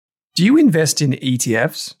Do you invest in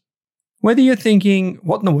ETFs? Whether you're thinking,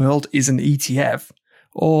 what in the world is an ETF?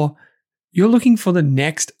 Or you're looking for the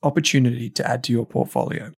next opportunity to add to your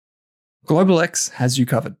portfolio, Global X has you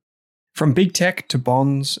covered. From big tech to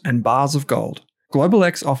bonds and bars of gold, Global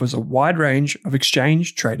X offers a wide range of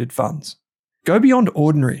exchange-traded funds. Go beyond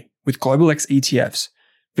ordinary with Global X ETFs.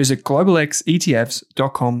 Visit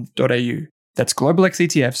globalxetfs.com.au. That's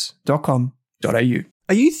globalxetfs.com.au.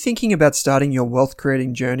 Are you thinking about starting your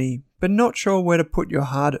wealth-creating journey, but not sure where to put your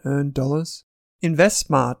hard-earned dollars?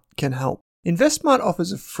 InvestSmart can help. InvestSmart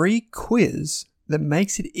offers a free quiz that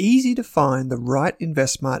makes it easy to find the right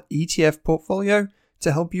InvestSmart ETF portfolio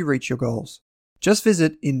to help you reach your goals. Just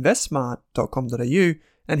visit investsmart.com.au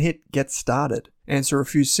and hit Get Started. Answer a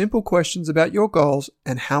few simple questions about your goals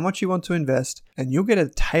and how much you want to invest, and you'll get a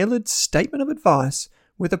tailored statement of advice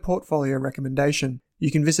with a portfolio recommendation. You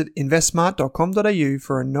can visit investsmart.com.au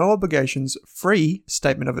for a no obligations free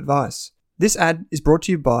statement of advice. This ad is brought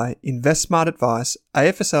to you by InvestSmart Advice,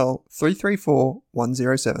 AFSL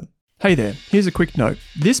 334107. Hey there, here's a quick note.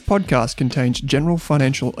 This podcast contains general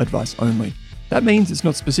financial advice only. That means it's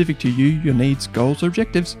not specific to you, your needs, goals, or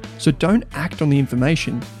objectives, so don't act on the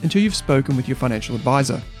information until you've spoken with your financial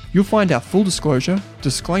advisor. You'll find our full disclosure,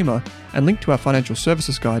 disclaimer, and link to our financial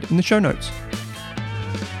services guide in the show notes.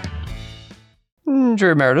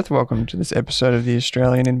 Drew Meredith, welcome to this episode of the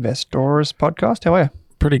Australian Investors Podcast. How are you?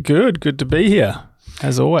 Pretty good. Good to be here,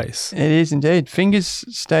 as always. It is indeed. Fingers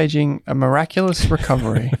staging a miraculous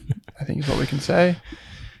recovery, I think is what we can say.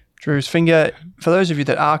 Drew's finger, for those of you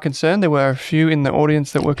that are concerned, there were a few in the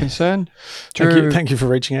audience that were concerned. Drew, Thank you for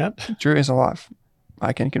reaching out. Drew is alive.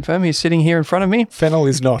 I can confirm he's sitting here in front of me. Fennel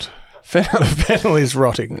is not. Fennel is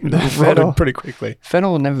rotting. Rotted pretty quickly.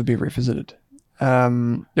 Fennel will never be revisited.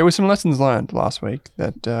 There were some lessons learned last week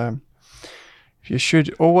that you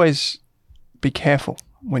should always be careful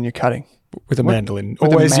when you're cutting. With a mandolin.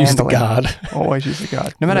 Always use the guard. Always use the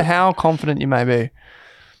guard. No matter how confident you may be.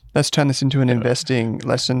 Let's turn this into an investing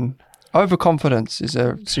lesson. Overconfidence is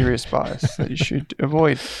a serious bias that you should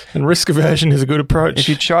avoid. And risk aversion is a good approach. If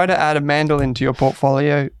you try to add a mandolin to your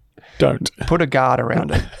portfolio, don't. Put a guard around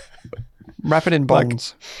it. Wrap it in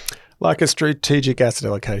bonds. Like a strategic asset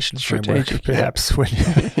allocation framework, perhaps.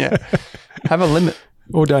 Yeah. Have a limit.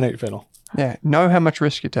 Or don't eat fennel. Yeah. Know how much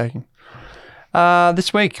risk you're taking.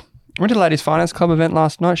 This week, went to the Ladies Finance Club event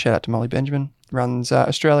last night. Shout out to Molly Benjamin. Runs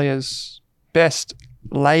Australia's best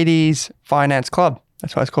Ladies Finance Club.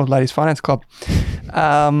 That's why it's called Ladies Finance Club.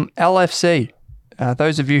 LFC.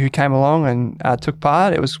 Those of you who came along and took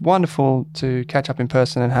part, it was wonderful to catch up in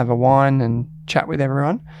person and have a wine and chat with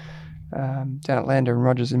everyone. Down at Lander and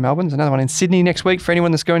Rogers in Melbourne. There's another one in Sydney next week for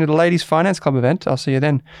anyone that's going to the Ladies Finance Club event. I'll see you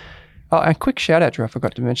then. Oh, and a quick shout out, Drew. I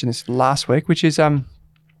forgot to mention this last week, which is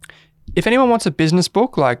if anyone wants a business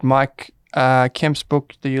book like Mike Kemp's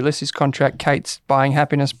book, The Ulysses Contract, Kate's Buying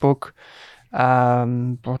Happiness book. Do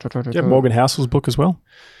you have Morgan Housel's book as well?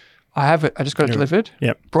 I have it. I just got it delivered.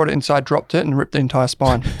 Yep. Brought it inside, dropped it, and ripped the entire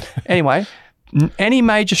spine. Anyway, any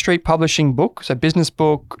major street publishing book, so business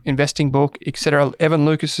book, investing book, etc., Evan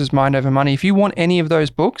Lucas's Mind Over Money, if you want any of those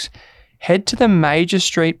books, head to the Major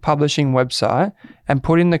Street Publishing website and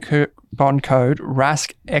put in the coupon code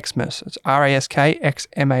RASKXMAS. It's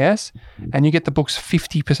RASKXMAS, and you get the books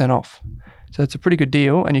 50% off. So it's a pretty good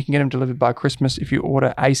deal, and you can get them delivered by Christmas if you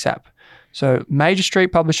order ASAP. So Major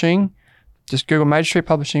Street Publishing, just Google Major Street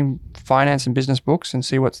Publishing finance and business books and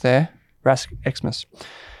see what's there. Rask Xmas.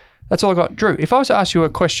 That's all I got. Drew, if I was to ask you a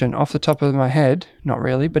question off the top of my head, not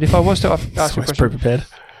really, but if I was to ask you a question, prepared.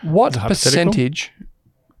 What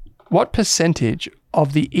percentage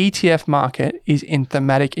of the ETF market is in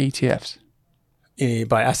thematic ETFs?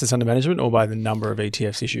 By assets under management or by the number of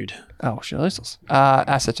ETFs issued? Oh, sure.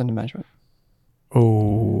 Assets under management.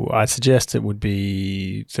 Oh, I'd suggest it would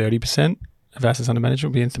be 30% of assets under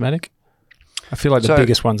management would be in thematic. I feel like the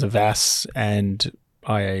biggest ones are VAS and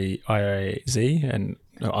IOZ and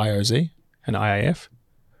IAF.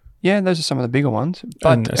 Yeah, those are some of the bigger ones.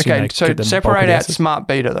 But okay, so separate out Smart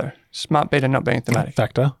Beta though. Smart Beta not being thematic.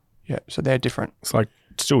 Factor. Yeah, so they're different. It's like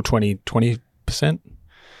still 20%.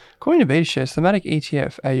 According to BetaShares, thematic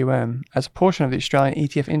ETF AUM as a portion of the Australian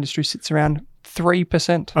ETF industry sits around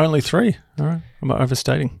 3%. Only 3? All right. I'm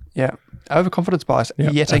overstating. Yeah. Overconfidence bias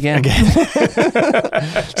yet again.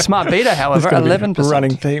 Smart Beta, however, 11%.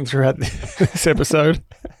 Running theme throughout this episode.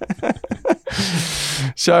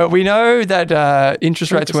 So we know that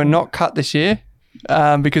interest rates were not cut this year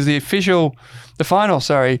because the final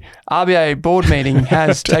RBA board meeting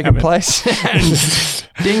has taken place. And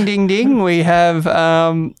ding, ding, ding, we have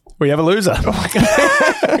We have a loser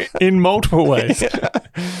in multiple ways.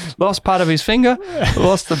 Lost part of his finger,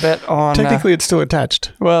 lost the bet on... Technically, it's still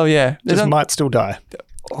attached. Well, yeah. Just might still die.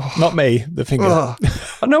 Not me, the finger. I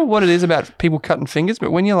don't know what it is about people cutting fingers,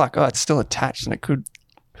 but when you're like, it's still attached and it could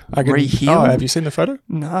re-heal. Oh, have you seen the photo?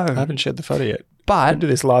 No. I haven't shared the photo yet. But... We'll do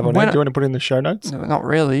this live on air. Do you want to put it in the show notes? No, not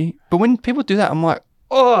really. But when people do that, I'm like,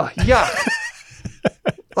 yuck.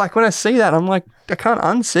 Like when I see that, I'm like, I can't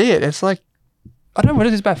unsee it. It's like, I don't know what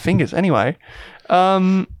it is about fingers. Anyway.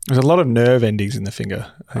 There's a lot of nerve endings in the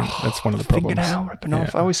finger. I think that's one of the problems. Fingernail ripping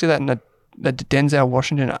off. I always see that in the Denzel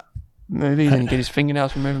Washington movies and you get his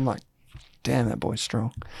fingernails removed. I'm like, damn, that boy's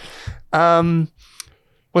strong.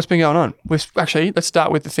 What's been going on? Let's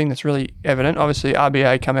start with the thing that's really evident. Obviously,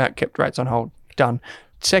 RBA come out, kept rates on hold. Done.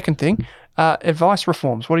 Second thing, advice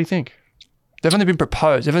reforms. What do you think? They've only been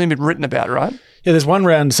proposed. They've only been written about, right? Yeah, there's one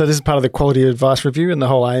round. So this is part of the quality advice review, and the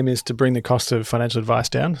whole aim is to bring the cost of financial advice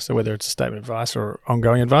down. So whether it's a statement of advice or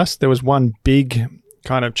ongoing advice, there was one big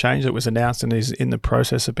kind of change that was announced and is in the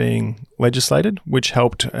process of being legislated, which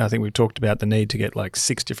helped. I think we've talked about the need to get like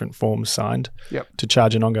 6 different forms signed to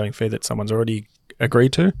charge an ongoing fee that someone's already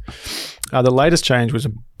agreed to. The latest change was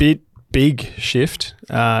a big shift,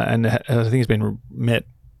 and I think it's been met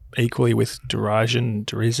equally with derision.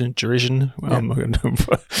 Big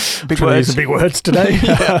words today.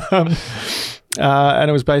 And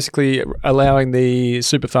it was basically allowing the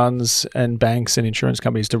super funds and banks and insurance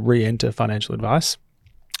companies to re-enter financial advice,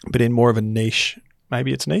 but in more of a niche,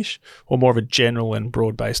 maybe it's niche, or more of a general and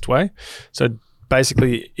broad-based way. So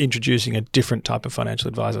basically introducing a different type of financial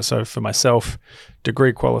advisor. So for myself,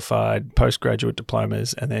 degree qualified, postgraduate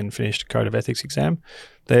diplomas, and then finished a code of ethics exam.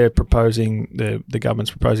 They're proposing, the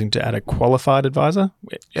government's proposing to add a qualified advisor,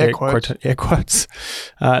 air quotes,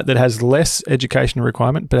 that has less educational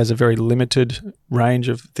requirement, but has a very limited range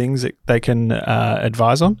of things that they can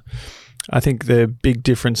advise on. I think the big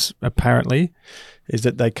difference apparently is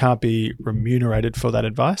that they can't be remunerated for that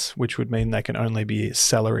advice, which would mean they can only be a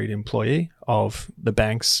salaried employee of the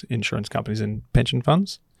banks, insurance companies, and pension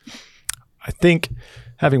funds. I think,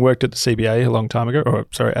 having worked at the CBA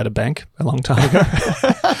at a bank a long time ago.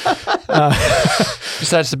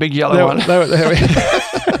 Besides the big yellow one.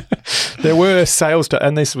 There were sales,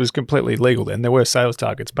 and this was completely legal then, there were sales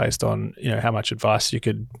targets based on how much advice you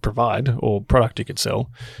could provide or product you could sell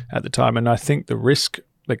at the time. And I think the risk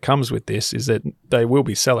that comes with this is that they will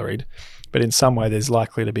be salaried, but in some way there's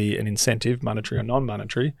likely to be an incentive, monetary or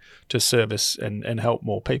non-monetary, to service and help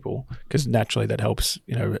more people, because naturally that helps,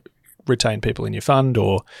 retain people in your fund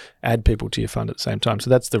or add people to your fund at the same time. So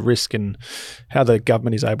that's the risk, and how the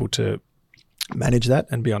government is able to manage that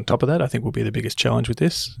and be on top of that, I think will be the biggest challenge with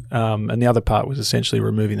this. And the other part was essentially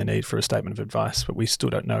removing the need for a statement of advice, but we still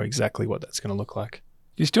don't know exactly what that's going to look like.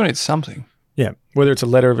 You still need something. Yeah, whether it's a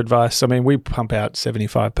letter of advice. I mean, we pump out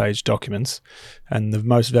 75-page documents, and the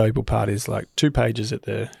most valuable part is like 2 pages at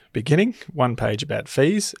the beginning, 1 page about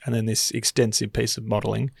fees, and then this extensive piece of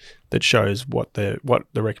modelling that shows what the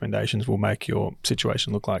recommendations will make your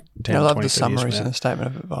situation look like 10, 20, 30 years from now. I love the summaries in the statement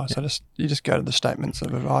of advice. Yeah. You just go to the statements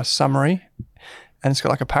of advice summary, and it's got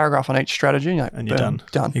like a paragraph on each strategy, and you're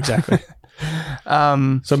done. Exactly.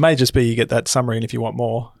 So it may just be you get that summary, and if you want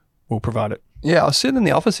more, we'll provide it. Yeah, I was sitting in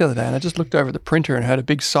the office the other day and I just looked over at the printer and heard a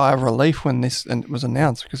big sigh of relief when this was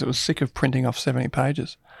announced, because it was sick of printing off 70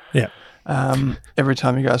 pages. Yeah. Every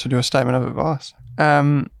time you guys would do a statement of advice.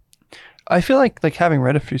 I feel like having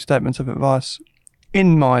read a few statements of advice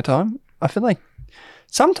in my time, I feel like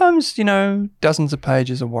sometimes, dozens of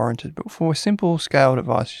pages are warranted, but for simple scaled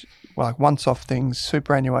advice, like once-off things,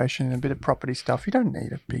 superannuation, a bit of property stuff, you don't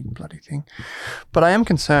need a big bloody thing. But I am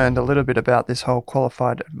concerned a little bit about this whole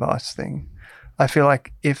qualified advice thing. I feel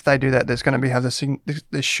like if they do that, there's going to be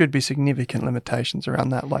there should be significant limitations around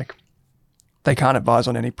that. Like, they can't advise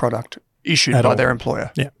on any product issued by their employer.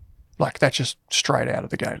 Yeah, like that's just straight out of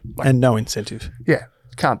the gate. Like, and no incentive. Yeah,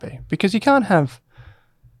 can't be, because you can't have.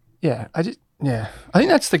 Yeah, I think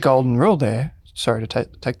that's the golden rule there. Sorry to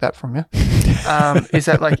take that from you. Is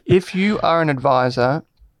that like if you are an advisor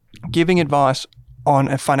giving advice on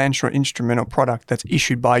a financial instrument or product that's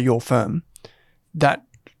issued by your firm, that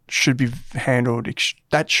should be handled,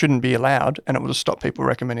 that shouldn't be allowed, and it will just stop people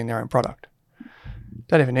recommending their own product.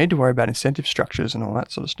 Don't even need to worry about incentive structures and all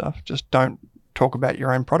that sort of stuff. Just don't talk about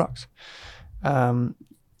your own products.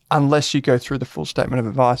 Unless you go through the full statement of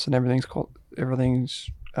advice and everything's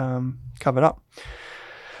covered up.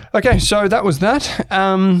 Okay, so that was that.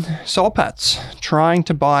 Solpats trying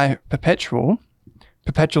to buy Perpetual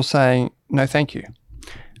saying, no thank you.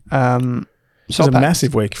 It was a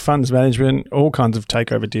massive week. Funds management, all kinds of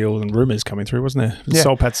takeover deals and rumours coming through, wasn't there? Yeah.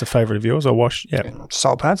 Soul Pat's a favourite of yours, or Wash? Yeah.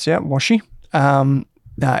 Soul Pat's, yeah. Washy.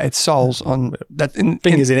 It's Souls on that.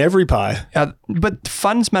 Fingers in every pie. But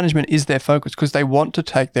funds management is their focus because they want to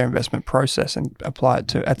take their investment process and apply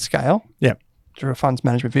it at scale. Yeah. Through a funds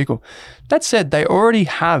management vehicle. That said, they already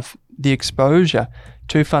have the exposure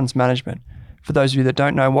to funds management. For those of you that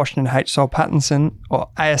don't know, Washington H. Soul Pattinson, or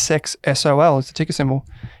ASX SOL is the ticker symbol,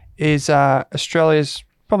 is Australia's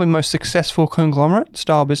probably most successful conglomerate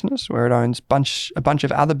style business, where it owns a bunch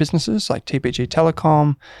of other businesses like TPG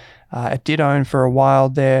Telecom. It did own for a while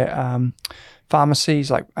their pharmacies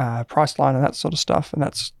like Priceline and that sort of stuff, and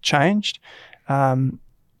that's changed.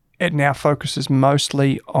 It now focuses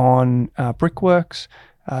mostly on brickworks.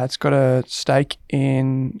 It's got a stake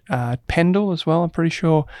in Pendle as well, I'm pretty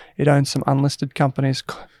sure. It owns some unlisted companies,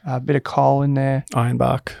 a bit of coal in there.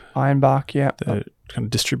 Ironbark, yeah. The kind of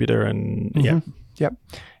distributor and, Yep.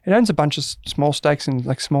 It owns a bunch of small stakes in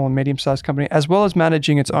like small and medium-sized companies, as well as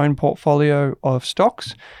managing its own portfolio of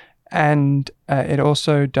stocks. And it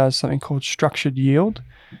also does something called structured yield.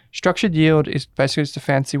 Structured yield is basically just a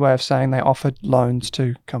fancy way of saying they offered loans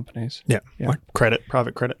to companies. Yeah. Like credit,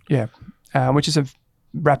 private credit. Yeah, which is a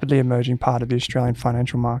rapidly emerging part of the Australian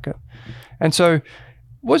financial market. And so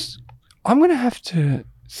I'm going to have to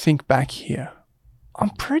think back here. I'm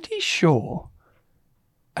pretty sure,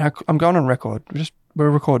 and I'm going on record, we're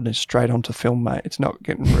recording this straight onto film, mate. It's not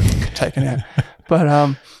getting taken out. But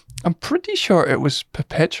I'm pretty sure it was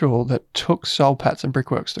Perpetual that took Soul Patts and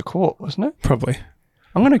Brickworks to court, wasn't it? Probably.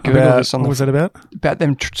 I'm going to Google this. What was that about? About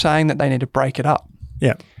them saying that they need to break it up.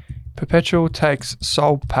 Yeah. Perpetual takes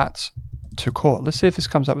Soul Patts to court. Let's see if this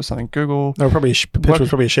comes up with something. Google. No, Perpetual was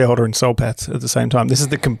probably a shareholder in Soul Patts at the same time. This is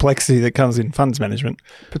the complexity that comes in funds management.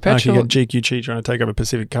 Perpetual. You got GQG trying to take over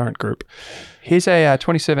Pacific Current Group. Here's a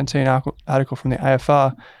 2017 article from the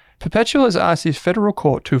AFR. Perpetual has asked the federal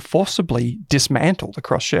court to forcibly dismantle the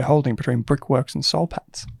cross-shareholding between Brickworks and Soul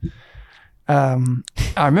Patts. I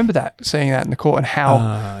remember seeing that in the court, and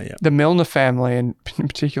how the Milner family, and in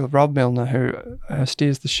particular Rob Milner, who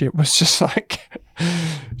steers the ship, was just like,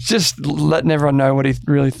 just letting everyone know what he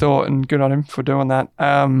really thought, and good on him for doing that.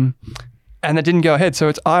 And it didn't go ahead. So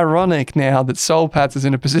it's ironic now that Soul Patts is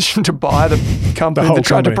in a position to buy the company that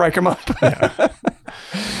tried to break them up. Yeah.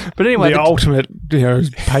 But anyway, the ultimate,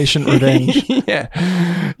 patient revenge.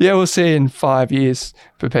 Yeah, we'll see in 5 years,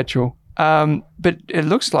 Perpetual. But it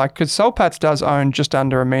looks like, because Soul Patts does own just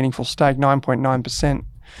under a meaningful stake,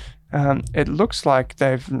 9.9%. It looks like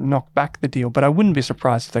they've knocked back the deal, but I wouldn't be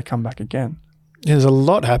surprised if they come back again. Yeah, there's a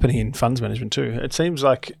lot happening in funds management too. It seems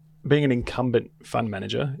like being an incumbent fund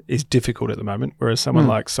manager is difficult at the moment, whereas someone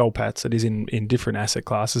like Soul Patts that is in different asset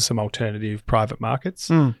classes, some alternative private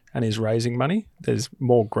markets, and is raising money, there's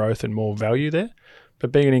more growth and more value there.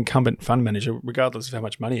 But being an incumbent fund manager, regardless of how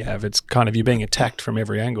much money you have, it's kind of you're being attacked from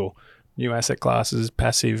every angle. New asset classes,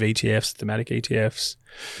 passive ETFs, thematic ETFs.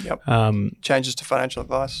 Yep. Changes to financial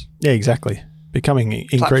advice. Yeah, exactly. Becoming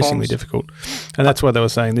increasingly difficult. And that's why they were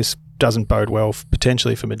saying this doesn't bode well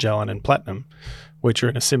potentially for Magellan and Platinum, which are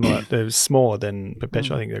in a similar, they're smaller than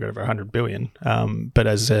Perpetual. I think they've got over 100 billion. But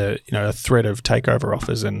as a threat of takeover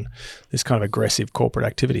offers and this kind of aggressive corporate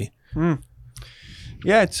activity.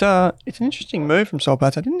 Yeah, it's an interesting move from Soul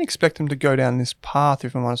Patts. I didn't expect them to go down this path,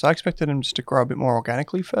 if I'm honest. I expected them just to grow a bit more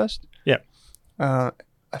organically first. Yeah. I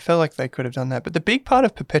felt like they could have done that. But the big part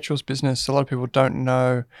of Perpetual's business, a lot of people don't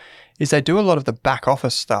know, is they do a lot of the back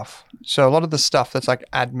office stuff. So a lot of the stuff that's like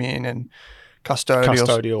admin and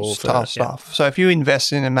custodial style stuff. Yeah. So if you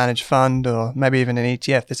invest in a managed fund or maybe even an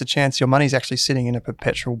ETF, there's a chance your money's actually sitting in a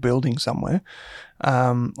Perpetual building somewhere,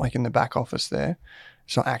 like in the back office there.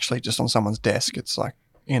 It's not actually just on someone's desk. It's like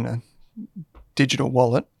in a digital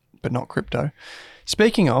wallet, but not crypto.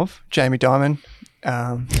 Speaking of, Jamie Dimon,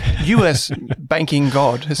 US banking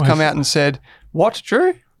god, has come out and said, what,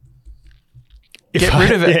 Drew? Get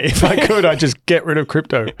rid of it. Yeah, if I could, I'd just get rid of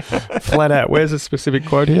crypto. Flat out. Where's the specific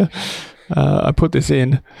quote here? I put this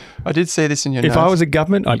in. I did see this in your notes. If I was a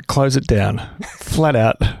government, I'd close it down. Flat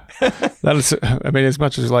out. That is, I mean, as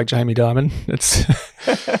much as like Jamie Dimon,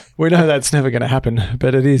 we know that's never going to happen,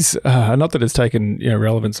 but it is not that it's taken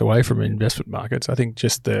relevance away from investment markets. I think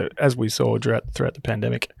just as we saw throughout the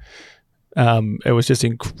pandemic, it was just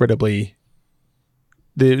incredibly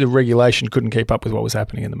the regulation couldn't keep up with what was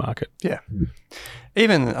happening in the market. Yeah,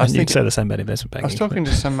 even you'd say the same about investment banking. I was talking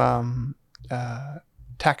to some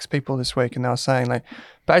tax people this week, and they were saying like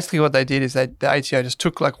basically what they did is the ATO just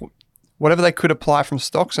took like whatever they could apply from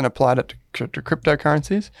stocks and applied it to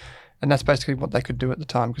cryptocurrencies. And that's basically what they could do at the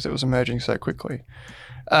time because it was emerging so quickly.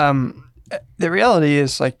 The reality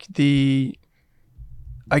is like the regulation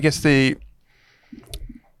I guess the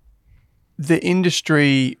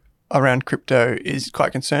industry around crypto is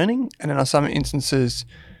quite concerning, and in some instances,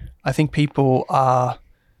 I think people are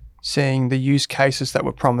seeing the use cases that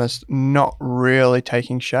were promised not really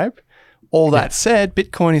taking shape. All that said,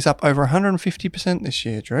 Bitcoin is up over 150% this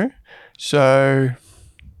year, Drew. So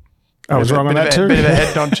I was wrong on that too. Bit of a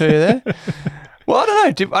head nod to you there. Well,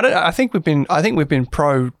 I don't know. I think we've been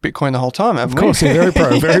pro Bitcoin the whole time, haven't we? Of course, yeah,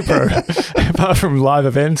 very pro. Apart from live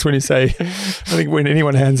events, when you say, I think when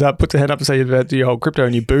anyone hands up, puts a hand up and say about the whole crypto,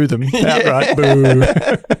 and you boo them outright. Boo.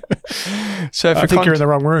 So I think you're in the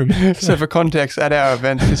wrong room. So for context, at our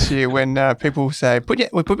event this year, when people say, put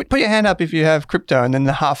your hand up if you have crypto, and then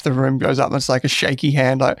half the room goes up and it's like a shaky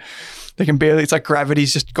hand, like they can barely. It's like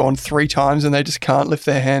gravity's just gone 3 times and they just can't lift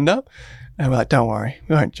their hand up. And we're like, don't worry,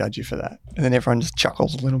 we won't judge you for that. And then everyone just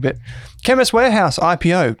chuckles a little bit. Chemist Warehouse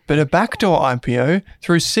IPO, but a backdoor IPO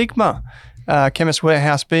through Sigma. Chemist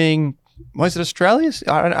Warehouse being, was it Australia's?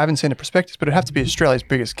 I haven't seen a prospectus, but it'd have to be Australia's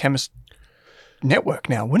biggest chemist network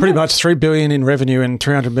now, wouldn't Pretty it? much $3 billion in revenue and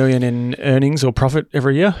 $300 million in earnings or profit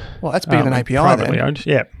every year. Well, that's bigger than API privately then. owned.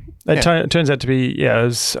 Yeah. It turns out to be, it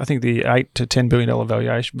was, I think the $8 to $10 billion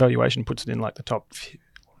valuation puts it in like the top,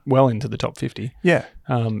 well into the top 50. Yeah.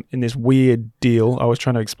 In this weird deal. I was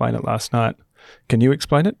trying to explain it last night. Can you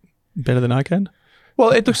explain it better than I can? Well,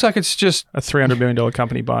 it looks like it's just a $300 million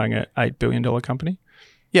company buying an $8 billion company.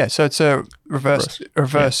 Yeah, so it's a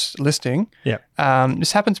reverse listing. Yeah.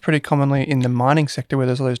 This happens pretty commonly in the mining sector where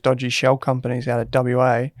there's all those dodgy shell companies out of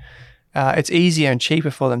WA. It's easier and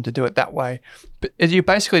cheaper for them to do it that way. But you're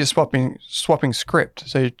basically just swapping script.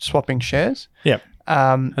 So you're swapping shares. Yeah.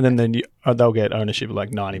 And then they'll get ownership of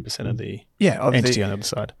like 90% of the entity on the other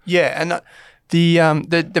side. Yeah, and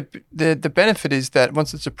the benefit is that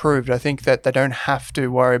once it's approved, I think that they don't have to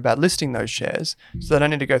worry about listing those shares, so they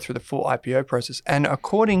don't need to go through the full IPO process. And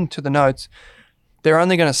according to the notes, they're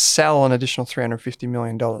only going to sell an additional $350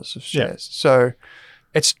 million of shares. Yeah. So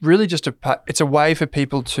it's really just a way for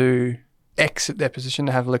people to exit their position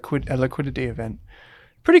to have a liquidity event.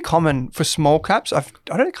 Pretty common for small caps. I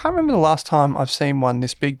can't remember the last time I've seen one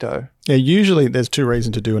this big though. Yeah, usually there's 2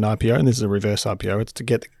 reasons to do an IPO, and this is a reverse IPO. It's to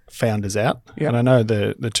get the founders out. Yep. And I know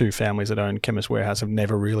the 2 families that own Chemist Warehouse have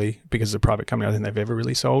never really, because it's a private company, I think they've ever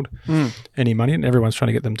really sold any money, and everyone's trying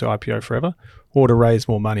to get them to IPO forever or to raise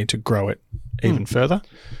more money to grow it even further.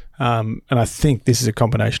 And I think this is a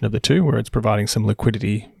combination of the 2 where it's providing some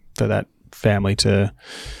liquidity for that family to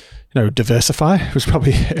diversify. It was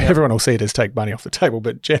probably everyone will see it as take money off the table,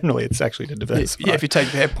 but generally it's actually to diversify. Yeah, if you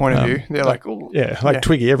take their point of view, they're like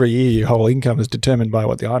Twiggy, every year your whole income is determined by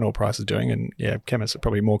what the iron ore price is doing, and chemists are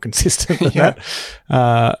probably more consistent than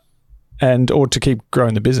that. Or to keep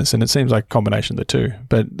growing the business, and it seems like a combination of the 2.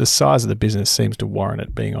 But the size of the business seems to warrant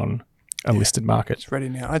it being on a listed market. It's ready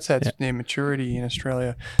now. I'd say it's near maturity in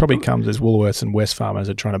Australia. Probably comes as Woolworths and Wesfarmers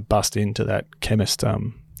are trying to bust into that chemist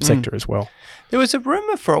sector as well. There was a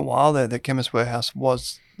rumour for a while there that Chemist Warehouse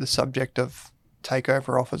was the subject of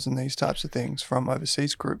takeover offers and these types of things from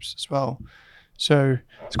overseas groups as well. So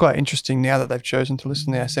it's quite interesting now that they've chosen to list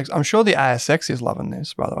on the ASX. I'm sure the ASX is loving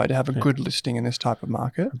this, by the way, to have a good listing in this type of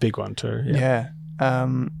market. A big one too. Yeah.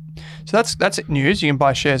 So that's it news. You can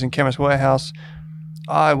buy shares in Chemist Warehouse.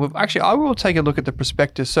 I will take a look at the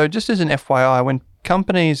prospectus. So just as an FYI, when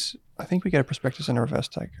companies, I think we get a prospectus and a reverse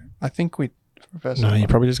take. No, you're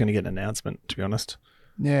probably just going to get an announcement, to be honest.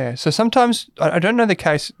 Yeah. So sometimes, I don't know the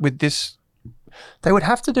case with this, they would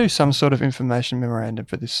have to do some sort of information memorandum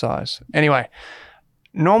for this size. Anyway,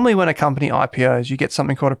 normally when a company IPOs, you get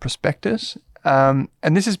something called a prospectus. And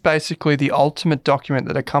this is basically the ultimate document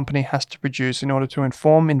that a company has to produce in order to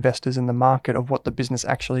inform investors in the market of what the business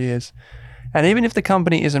actually is. And even if the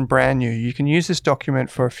company isn't brand new, you can use this document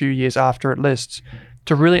for a few years after it lists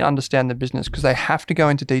to really understand the business, because they have to go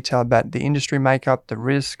into detail about the industry makeup, the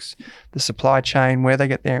risks, the supply chain, where they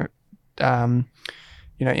get their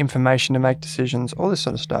information to make decisions, all this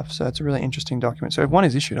sort of stuff. So it's a really interesting document. So if one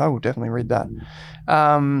is issued, I will definitely read that.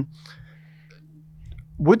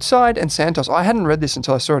 Woodside and Santos. I hadn't read this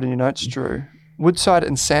until I saw it in your notes, Drew. Woodside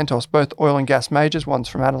and Santos, both oil and gas majors. One's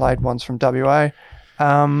from Adelaide, one's from WA.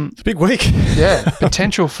 It's a big week. Yeah,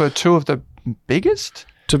 potential for 2 of the biggest.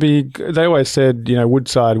 They always said,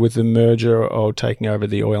 Woodside with the merger or taking over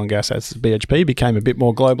the oil and gas assets of BHP became a bit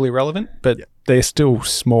more globally relevant, but they're still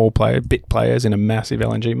small bit players in a massive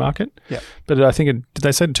LNG market. Yeah. But I think, did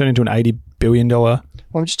they say it turned into an $80 billion well,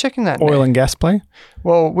 I'm just checking that oil and gas play?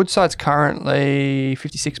 Well, Woodside's currently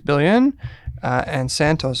 $56 billion, and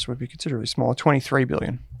Santos would be considerably smaller, $23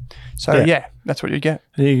 billion. So yeah, that's what you get.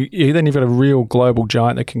 Then you've got a real global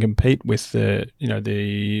giant that can compete with the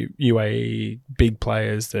UAE big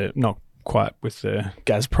players that not quite with the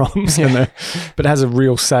Gazproms, but has a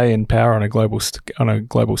real say and power on a global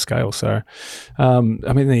scale. So, I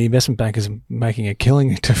mean, the investment bank is making a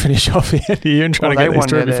killing to finish off the year and trying to get these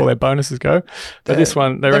through before their bonuses go. But this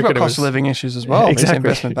one, they've got cost of living issues as well. Exactly, these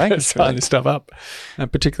investment bankers sign this stuff up,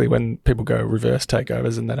 and particularly when people go reverse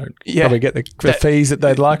takeovers and they don't probably get the fees that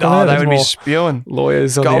they'd like. Oh, they would be spewing.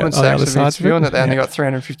 Lawyers on Goldman the other Sachs side would be spewing that they only got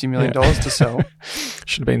 $350 million to sell.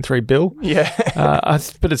 Should have been $3 billion. Yeah,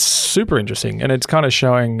 but it's super interesting, and it's kind of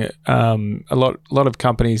showing a lot of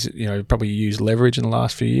companies, probably used leverage in the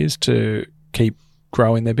last few years to keep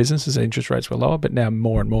growing their businesses. Interest rates were lower, but now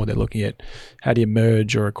more and more they're looking at how do you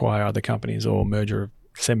merge or acquire other companies or merger of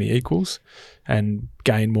semi-equals and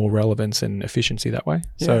gain more relevance and efficiency that way.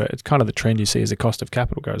 Yeah. So it's kind of the trend you see as the cost of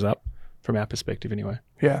capital goes up from our perspective anyway.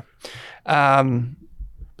 Yeah.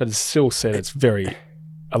 But it's still said it's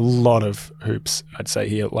a lot of hoops, I'd say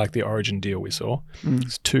here, like the Origin deal we saw.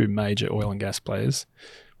 It's 2 major oil and gas players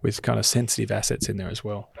with kind of sensitive assets in there as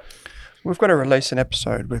well. We've got to release an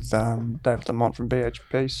episode with David Lamont from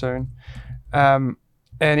BHP soon. And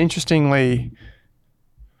interestingly,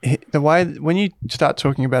 the way when you start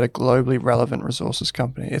talking about a globally relevant resources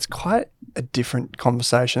company, it's quite a different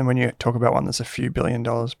conversation when you talk about one that's a few $1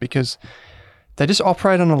 billion, because they just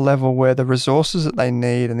operate on a level where the resources that they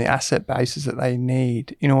need and the asset bases that they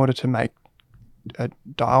need in order to make a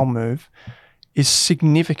dial move is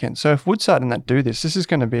significant. So if Woodside and that do this is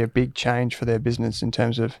going to be a big change for their business in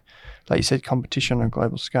terms of, like you said, competition on a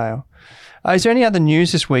global scale. Is there any other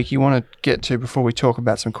news this week you want to get to before we talk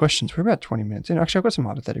about some questions? We're about 20 minutes in. Actually, I've got some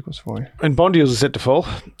hypotheticals for you. And bond yields are set to fall,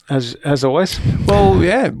 as always. Well,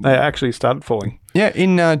 yeah. They actually started falling. Yeah,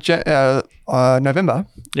 in November,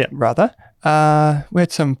 rather. We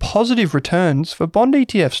had some positive returns for bond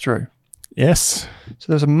ETFs, Drew. Yes. So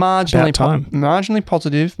there's a marginally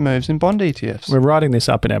positive moves in bond ETFs. We're writing this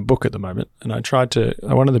up in our book at the moment, and I tried to.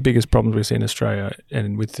 One of the biggest problems we see in Australia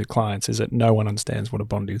and with the clients is that no one understands what a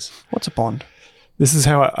bond is. What's a bond? This is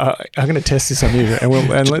how I'm going to test this on you,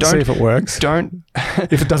 and let's see if it works.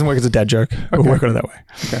 If it doesn't work, it's a dad joke. Okay. We'll work on it that way.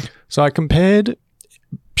 Okay. So I compared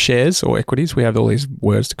shares or equities. We have all these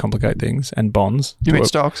words to complicate things, and bonds. You mean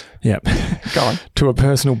stocks? Yeah. Go on. To a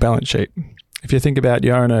personal balance sheet. If you think about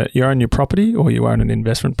you own your property or you own an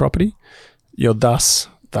investment property, you're thus,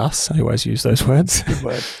 I always use those words, good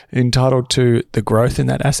word, entitled to the growth in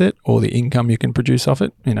that asset or the income you can produce off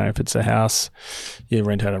it. If it's a house, you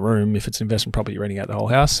rent out a room. If it's investment property, you're renting out the whole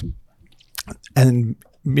house. And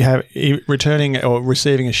you have returning or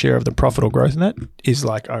receiving a share of the profit or growth in that is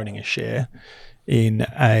like owning a share in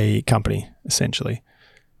a company, essentially.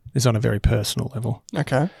 It's on a very personal level.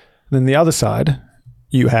 Okay. Then the other side,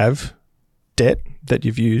 you have debt that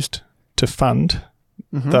you've used to fund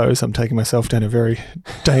those. I'm taking myself down a very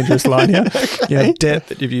dangerous line here. Okay. You have debt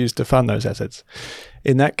that you've used to fund those assets.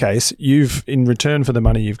 In that case, in return for the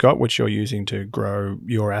money you've got, which you're using to grow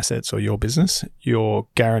your assets or your business, you're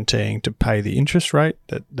guaranteeing to pay the interest rate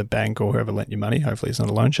that the bank or whoever lent you money, hopefully it's not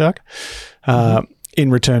a loan shark,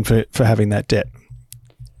 in return for having that debt.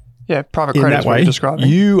 Yeah, private credit is what you're describing.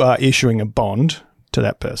 You are issuing a bond to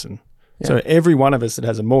that person. Yeah. So every one of us that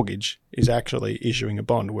has a mortgage is actually issuing a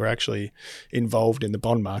bond. We're actually involved in the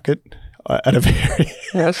bond market at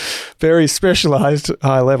a very specialized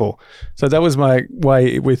high level. So that was my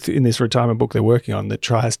way in this retirement book they're working on that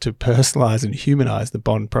tries to personalize and humanize the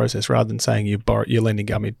bond process rather than saying you're lending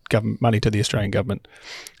government money to the Australian government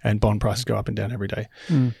and bond prices go up and down every day.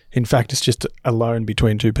 In fact, it's just a loan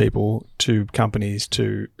between two people, two companies,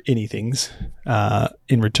 to anythings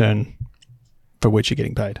in return for which you're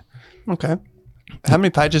getting paid. Okay. How many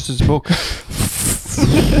pages is the book?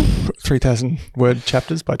 3,000 word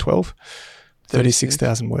chapters by 12.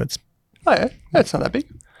 36,000 words. Oh, yeah. That's not that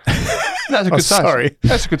big. That's a good size. Sorry.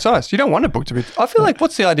 That's a good size. You don't want a book to be... I feel like,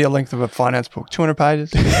 what's the ideal length of a finance book? 200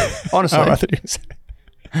 pages? Honestly. I thought you were saying.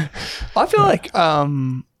 I feel like...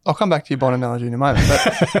 I'll come back to your bond analogy in a moment, but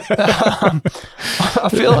I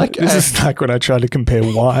feel like... This is like when I tried to compare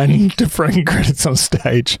wine to franking credits on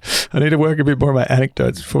stage. I need to work a bit more on my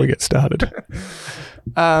anecdotes before we get started.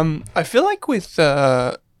 I feel like with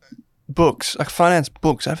books, like finance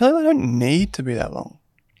books, I feel like they don't need to be that long.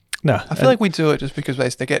 No. I feel like we do it just because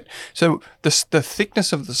they get... So the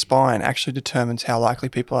thickness of the spine actually determines how likely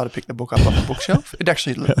people are to pick the book up off the bookshelf. It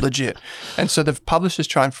actually legit. And so the publishers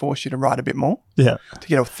try and force you to write a bit more. Yeah. To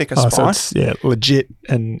get a thicker spine. So it's, legit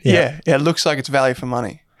and... Yeah, it looks like it's value for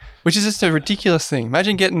money, which is just a ridiculous thing.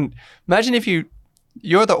 Imagine if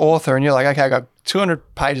you're the author and you're like, okay, I got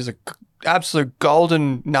 200 pages of absolute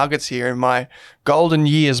golden nuggets here in my golden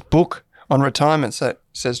years book on retirement,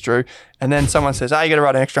 says Drew. And then someone says, you got to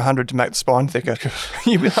write an extra 100 to make the spine thicker.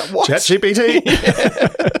 You'd be like, what? ChatGPT.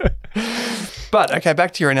 But, okay,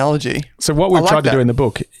 back to your analogy. So what we've tried to do in the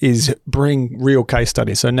book is bring real case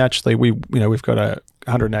studies. So naturally, we've got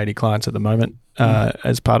 180 clients at the moment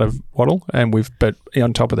as part of Waddle, and but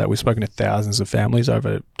on top of that, we've spoken to thousands of families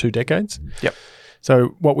over 2 decades. Yep.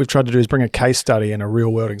 So what we've tried to do is bring a case study and a real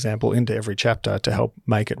world example into every chapter to help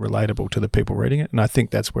make it relatable to the people reading it. And I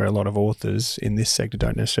think that's where a lot of authors in this sector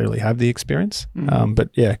don't necessarily have the experience. But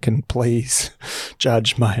yeah, can please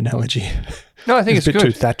judge my analogy. No, I think it's a bit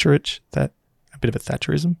good. too Thatcherich, a bit of a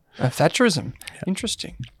Thatcherism. Thatcherism. Yeah.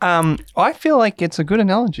 Interesting. I feel like it's a good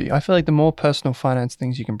analogy. I feel like the more personal finance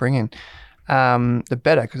things you can bring in, the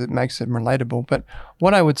better, because it makes it relatable. But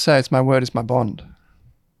what I would say is my word is my bond.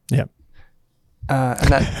 Yeah. And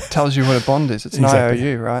that tells you what a bond is. It's an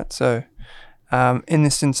IOU, right? So in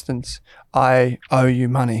this instance, I owe you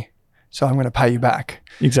money, so I'm going to pay you back.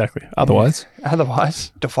 Exactly. Otherwise?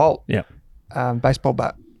 Default. Yeah. Baseball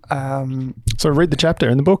bat. So read the chapter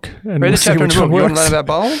in the book. And read the chapter in the book. You want to learn about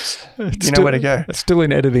bonds? You know where to go. It's still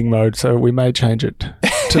in editing mode, so we may change it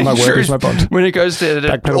to my word is my bond. When it goes to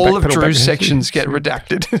edit, all of Drew's sections get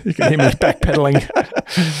redacted. You can hear me backpedaling.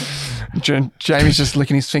 Jamie's just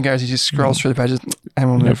licking his finger as he just scrolls through the pages,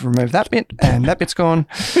 and we'll remove that bit, and that bit's gone.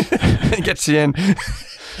 It gets to the end.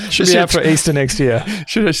 Should be out for Easter next year.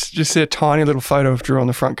 Should have just see a tiny little photo of Drew on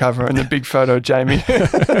the front cover and the big photo of Jamie.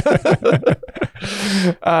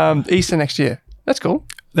 Easter next year. That's cool.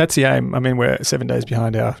 That's the aim. I mean, we're 7 days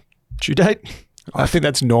behind our due date. I think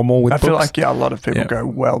that's normal with books. I feel like, a lot of people go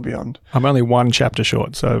well beyond. I'm only 1 chapter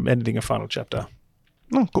short, so I'm editing a final chapter.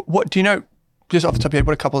 Oh, what do you know, just off the top of your head,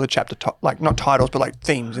 what a couple of the chapter, not titles, but like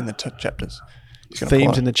themes in the chapters?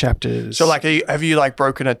 Themes in the chapters. So like, have you like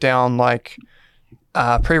broken it down like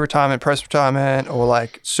pre-retirement, post-retirement, or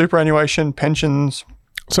like superannuation, pensions?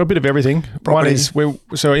 So a bit of everything. Property. One is,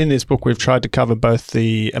 so in this book, we've tried to cover both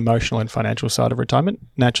the emotional and financial side of retirement.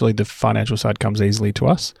 Naturally, the financial side comes easily to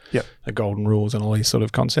us. Yep. The golden rules and all these sort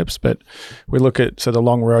of concepts. But we look at, the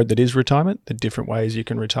long road that is retirement, the different ways you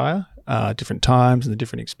can retire, different times and the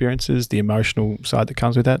different experiences, the emotional side that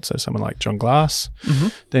comes with that. So someone like John Glass. Mm-hmm.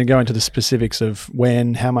 Then go into the specifics of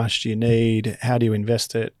when, how much do you need, how do you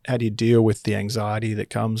invest it, how do you deal with the anxiety that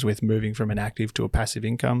comes with moving from an active to a passive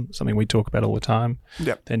income, something we talk about all the time.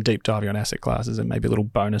 Yep. Then deep diving on asset classes and maybe a little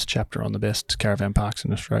bonus chapter on the best caravan parks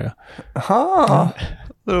in Australia.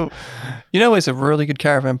 There's a really good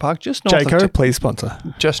caravan park just north of please sponsor.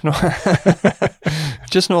 Just north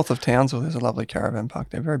of Townsville. There's a lovely caravan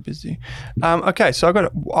park. They're very busy. Okay,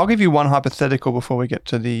 so I'll give you one hypothetical before we get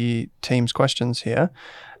to the team's questions here.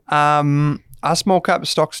 Are small cap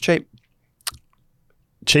stocks cheap?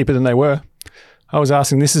 Cheaper than they were. I was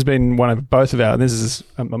asking, this has been one of both of our, this is,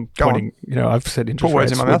 I'm pointing, I've said interest rates. Put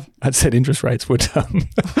words in my mouth. I'd said interest rates would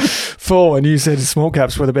fall, and you said small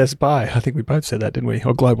caps were the best buy. I think we both said that, didn't we?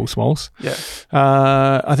 Or global smalls. Yeah.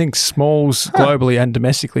 I think smalls globally and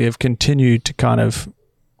domestically have continued to kind of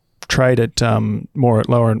trade at more at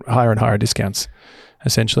lower and higher discounts,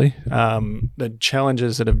 essentially. The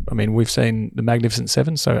challenges we've seen the Magnificent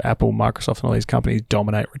Seven, so Apple, Microsoft, and all these companies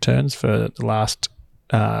dominate returns for the last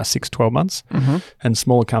 6-12 months, mm-hmm. and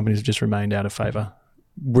smaller companies have just remained out of favour,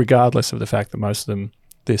 regardless of the fact that most of them,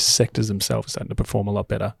 their sectors themselves, are starting to perform a lot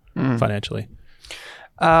better financially.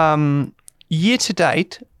 Year to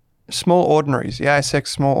date, small ordinaries, the ASX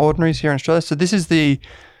small ordinaries here in Australia. So this is the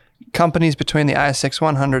companies between the ASX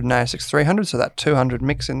 100 and ASX 300, so that 200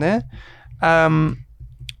 mix in there.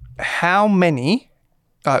 How many,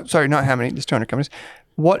 not how many, there's 200 companies.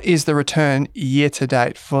 What is the return year to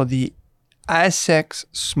date for the ASX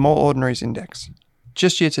Small Ordinaries Index,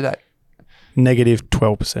 just year to date? Negative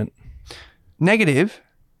 12%. Negative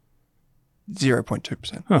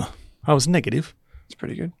 0.2%. Oh, I was negative. It's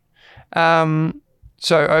pretty good.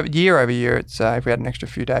 So year over year, it's if we had an extra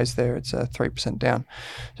few days there, it's 3% down.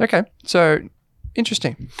 Okay, so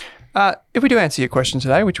interesting. If we do answer your question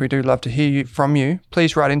today, which we do love to hear from you,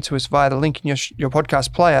 please write into us via the link in your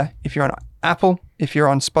podcast player. If you're on Apple, if you're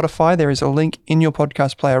on Spotify, there is a link in your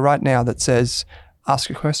podcast player right now that says ask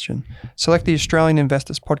a question. Select the Australian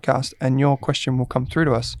Investors Podcast and your question will come through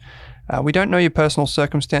to us. We don't know your personal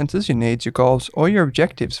circumstances, your needs, your goals, or your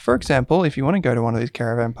objectives. For example, if you want to go to one of these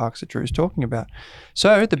caravan parks that Drew's talking about.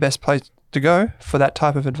 So the best place to go for that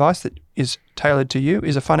type of advice that is tailored to you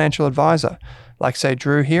is a financial advisor, like say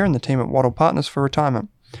Drew here and the team at Waddle Partners for Retirement.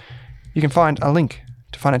 You can find a link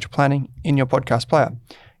to financial planning in your podcast player.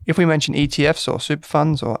 If we mention ETFs or super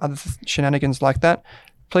funds or other shenanigans like that,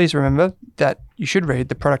 please remember that you should read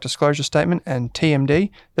the product disclosure statement and TMD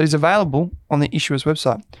that is available on the issuer's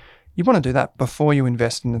website. You want to do that before you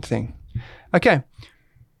invest in the thing. Okay,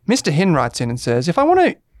 Mr. Hin writes in and says, if I want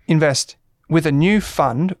to invest with a new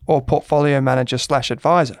fund or portfolio manager /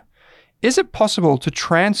 advisor, is it possible to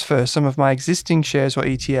transfer some of my existing shares or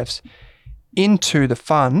ETFs into the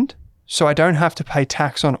fund so I don't have to pay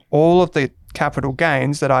tax on all of the capital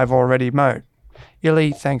gains that I've already made?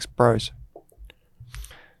 Illy, thanks, bros.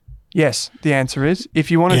 Yes, the answer is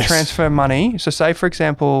if you want to transfer money. So say, for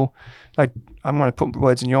example, like I'm going to put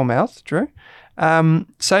words in your mouth, Drew.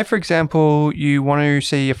 Say, for example, you want to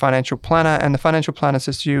see a financial planner and the financial planner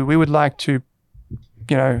says to you, we would like to,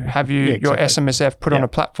 have your SMSF put on a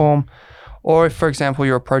platform. Or if, for example,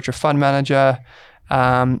 you approach a fund manager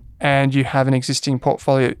and you have an existing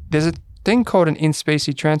portfolio, there's a thing called an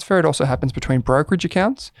in-specie transfer. It also happens between brokerage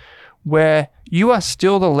accounts where you are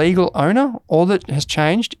still the legal owner. All that has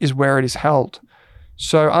changed is where it is held.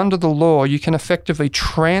 So under the law, you can effectively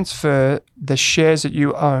transfer the shares that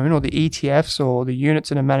you own or the ETFs or the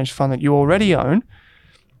units in a managed fund that you already own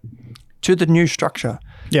to the new structure.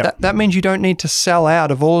 Yeah. That means you don't need to sell out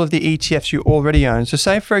of all of the ETFs you already own. So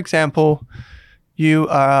say, for example, you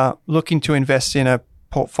are looking to invest in a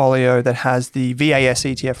portfolio that has the VAS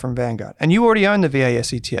ETF from Vanguard and you already own the VAS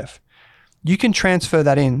ETF. You can transfer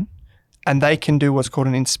that in and they can do what's called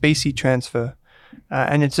an in-specie transfer.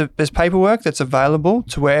 And there's paperwork that's available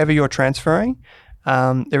to wherever you're transferring.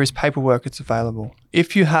 There is paperwork that's available.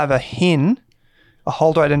 If you have a HIN, a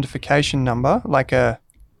holder identification number, like a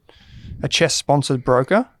CHESS-sponsored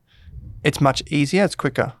broker, it's much easier, it's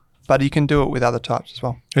quicker. But you can do it with other types as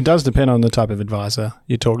well. It does depend on the type of advisor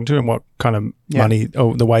you're talking to and what kind of money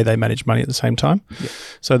or the way they manage money at the same time. Yeah.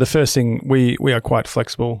 So the first thing, we are quite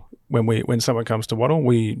flexible. When someone comes to Waddle,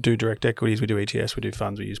 we do direct equities, we do ETFs, we do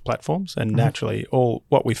funds, we use platforms. And naturally,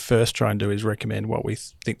 what we first try and do is recommend what we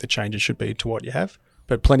think the changes should be to what you have.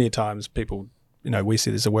 But plenty of times people, we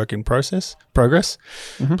see this as a work in progress.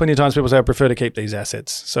 Plenty of times people say, I prefer to keep these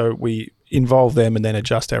assets. So we involve them and then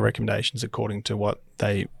adjust our recommendations according to what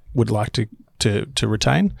they would like to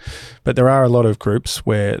retain. But there are a lot of groups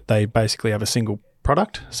where they basically have a single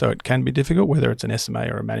product, so it can be difficult, whether it's an SMA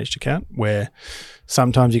or a managed account, where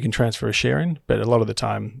sometimes you can transfer a share in, but a lot of the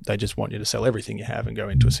time they just want you to sell everything you have and go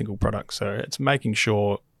into a single product. So it's making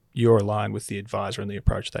sure you're aligned with the advisor and the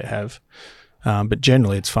approach they have. But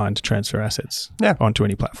generally it's fine to transfer assets onto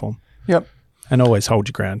any platform. Yep. And always hold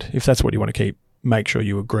your ground. If that's what you want to keep, make sure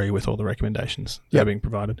you agree with all the recommendations that are being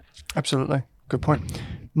provided. Absolutely. Good point.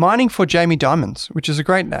 Mining for Jamie Diamonds, which is a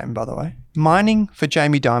great name, by the way. Mining for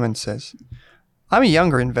Jamie Diamonds says, I'm a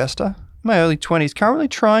younger investor, in my early 20s, currently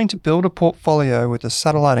trying to build a portfolio with a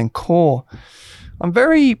satellite and core. I'm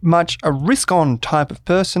very much a risk-on type of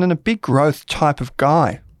person and a big growth type of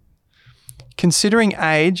guy. Considering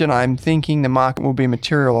age, and I'm thinking the market will be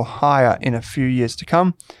material or higher in a few years to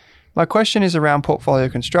come, my question is around portfolio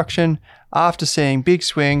construction after seeing big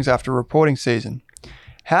swings after reporting season.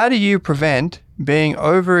 How do you prevent being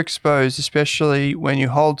overexposed, especially when you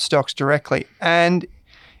hold stocks directly and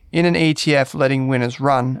in an ETF letting winners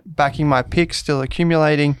run, backing my picks, still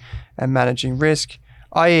accumulating and managing risk?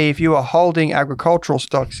 I.e., if you are holding agricultural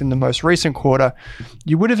stocks in the most recent quarter,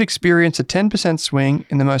 you would have experienced a 10% swing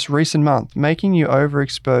in the most recent month, making you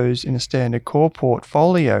overexposed in a standard core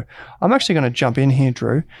portfolio. I'm actually going to jump in here,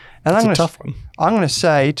 Drew. And That's a tough one. I'm going to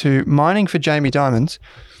say to Mining for Jamie Diamonds,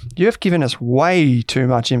 you have given us way too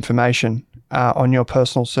much information on your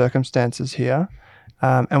personal circumstances here.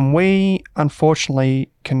 And we,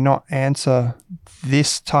 unfortunately, cannot answer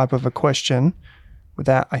this type of a question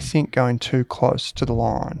without, I think, going too close to the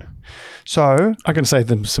line. So I can say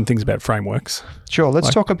some things about frameworks. Sure. Let's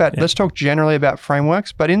talk generally about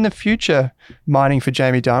frameworks. But in the future, Mining for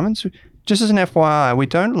Jamie Diamonds, just as an FYI, we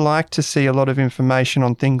don't like to see a lot of information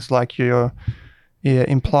on things like your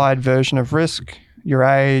implied version of risk, your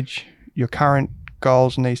age, your current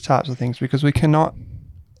goals, and these types of things, because we cannot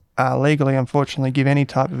legally, unfortunately, give any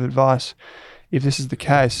type of advice if this is the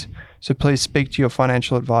case. So please speak to your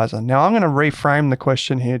financial advisor. Now, I'm going to reframe the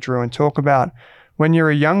question here, Drew, and talk about when you're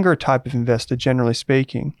a younger type of investor, generally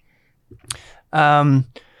speaking. And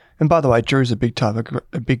by the way, Drew's a big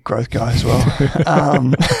growth guy as well.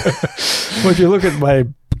 Well, if you look at my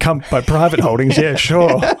private holdings, yeah,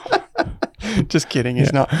 sure. Just kidding,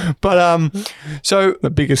 he's not. But so the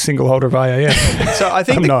biggest single holder of IAF. So I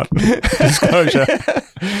think I'm not. Disclosure.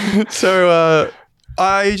 So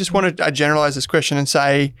I just want to generalize this question and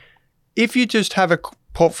say, if you just have a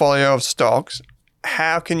portfolio of stocks,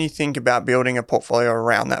 how can you think about building a portfolio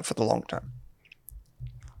around that for the long term?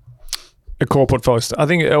 a core portfolio. I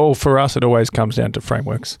think for us, it always comes down to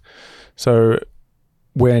frameworks. So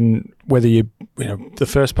whether the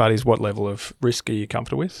first part is what level of risk are you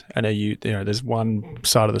comfortable with, and there's one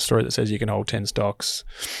side of the story that says you can hold 10 stocks,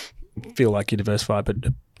 feel like you're diversified, but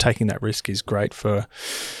taking that risk is great for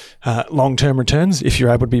long-term returns if you're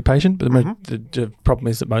able to be patient. But the problem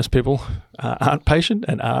is that most people aren't patient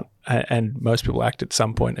and most people act at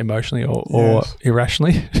some point emotionally or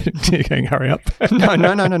irrationally. You're going, hurry up.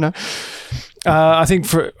 No. I think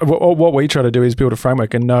for what we try to do is build a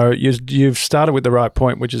framework and know you've started with the right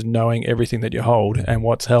point, which is knowing everything that you hold and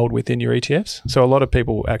what's held within your ETFs. So a lot of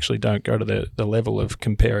people actually don't go to the level of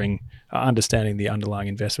comparing, understanding the underlying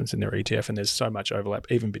investments in their ETF, and there's so much overlap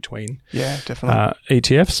even between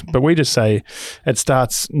ETFs. But we just say it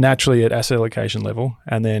starts naturally at asset allocation level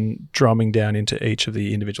and then drumming down into each of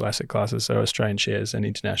the individual asset classes, so Australian shares and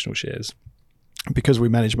international shares. Because we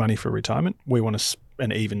manage money for retirement, we want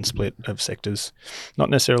an even split of sectors, not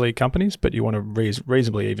necessarily companies, but you want a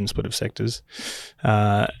reasonably even split of sectors.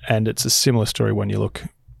 And it's a similar story when you look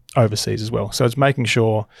overseas as well. So it's making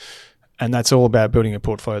sure, and that's all about building a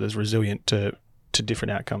portfolio that's resilient to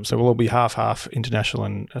different outcomes. So we'll all be half international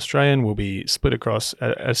and Australian. We'll be split across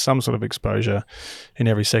as some sort of exposure in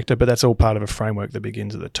every sector, but that's all part of a framework that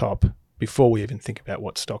begins at the top before we even think about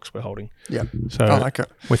what stocks we're holding. Yeah. So I like it.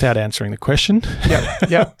 Without answering the question, yeah.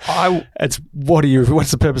 It's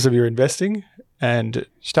what's the purpose of your investing, and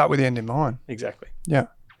start with the end in mind. Exactly. Yeah.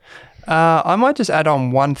 I might just add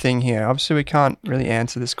on one thing here. Obviously, we can't really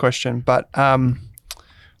answer this question, but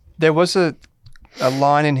there was a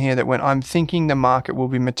line in here that went, I'm thinking the market will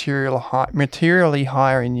be materially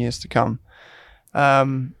higher in years to come.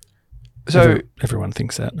 So everyone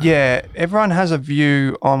thinks that. Yeah, everyone has a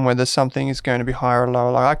view on whether something is going to be higher or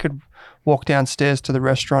lower. Like I could walk downstairs to the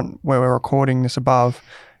restaurant where we're recording this above,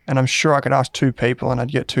 and I'm sure I could ask two people and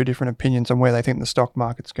I'd get two different opinions on where they think the stock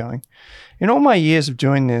market's going. In all my years of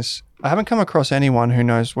doing this, I haven't come across anyone who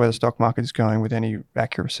knows where the stock market is going with any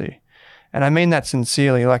accuracy. And I mean that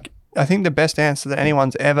sincerely. Like, I think the best answer that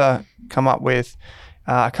anyone's ever come up with,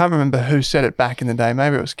 I can't remember who said it back in the day.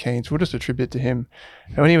 Maybe it was Keynes. We'll just attribute it to him.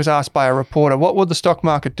 When he was asked by a reporter, what will the stock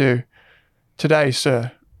market do today,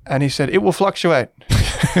 sir? And he said, it will fluctuate.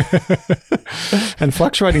 And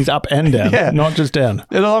fluctuating is up and down, not just down.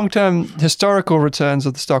 The long-term historical returns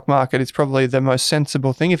of the stock market is probably the most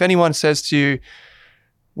sensible thing. If anyone says to you,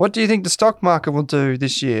 what do you think the stock market will do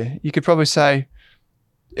this year? You could probably say,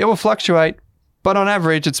 it will fluctuate, but on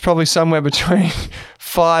average, it's probably somewhere between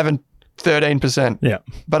 5 and 13%. Yeah.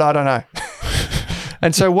 But I don't know.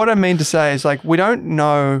 And so what I mean to say is, like, we don't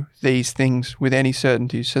know these things with any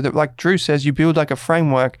certainty. So that, like Drew says, you build like a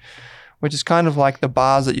framework, which is kind of like the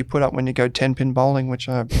bars that you put up when you go 10-pin bowling, which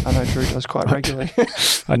I know Drew does quite regularly.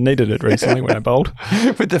 I needed it recently when I bowled.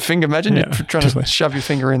 With the finger, imagine you're trying to shove your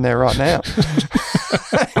finger in there right now.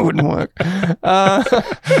 It wouldn't work.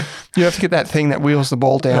 You have to get that thing that wheels the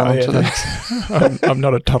ball down onto the... I'm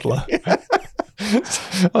not a toddler.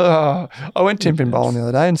 I went 10-pin bowling the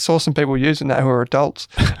other day and saw some people using that who are adults.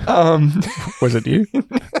 Was it you?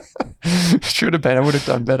 Should have been. I would have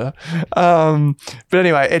done better. But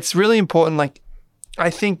anyway, it's really important. Like, I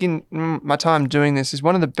think in my time doing this is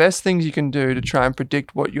one of the best things you can do to try and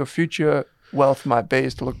predict what your future wealth might be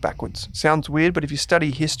is to look backwards. Sounds weird, but if you study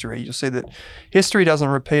history, you'll see that history doesn't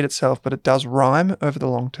repeat itself, but it does rhyme over the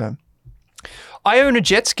long term. I own a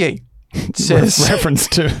jet ski. Says reference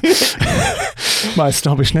to my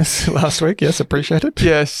snobbishness last week. Yes, appreciate it.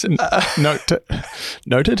 Yes,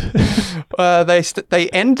 noted. They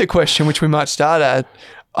end the question, which we might start at.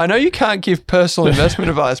 I know you can't give personal investment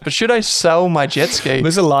advice, but should I sell my jet ski?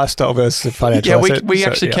 There's a lifestyle versus financial asset. We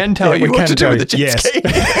actually can tell you what to do with the jet ski.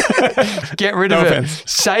 Get rid of it.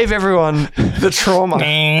 Save everyone the trauma.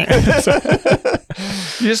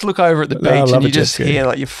 You just look over at the beach and you just hear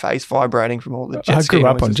like your face vibrating from all the jet ski. I grew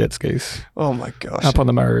up on jet skis. Oh my gosh. Up on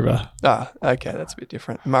the Murray River. Ah, okay, that's a bit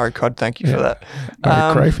different. Murray cod, thank you for that.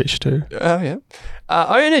 Murray crayfish too. Oh yeah.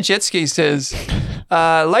 I own a jet ski, says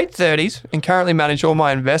late 30s and currently manage all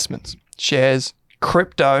my investments, shares,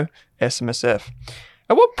 crypto, SMSF.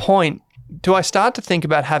 At what point do I start to think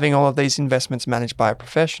about having all of these investments managed by a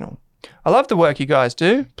professional? I love the work you guys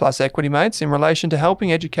do, plus Equity Mates, in relation to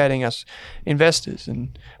helping educating us investors.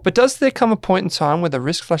 But does there come a point in time where the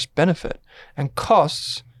risk/benefit and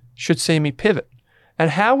costs should see me pivot?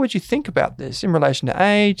 And how would you think about this in relation to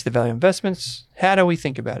age, the value of investments? How do we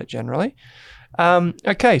think about it generally?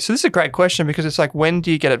 Okay, so this is a great question because it's like, when do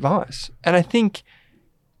you get advice? And I think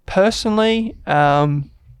personally,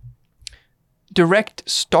 direct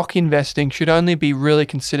stock investing should only be really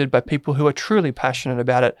considered by people who are truly passionate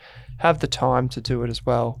about it, have the time to do it as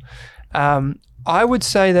well. I would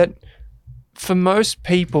say that for most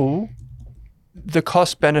people, the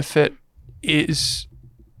cost benefit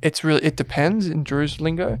it depends in Drew's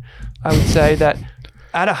lingo. I would say that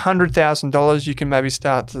at $100,000, you can maybe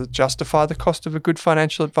start to justify the cost of a good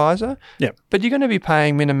financial advisor. Yeah. But you're going to be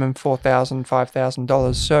paying minimum $4,000,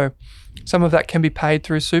 $5,000. So some of that can be paid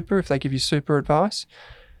through super if they give you super advice.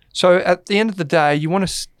 So at the end of the day, you want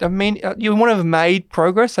to have made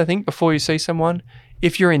progress, I think, before you see someone.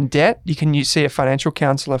 If you're in debt, you see a financial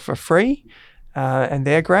counselor for free, and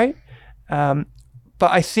they're great. But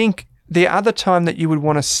I think the other time that you would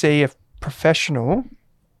want to see a professional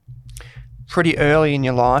pretty early in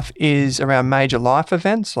your life is around major life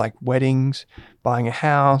events like weddings, buying a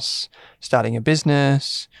house, starting a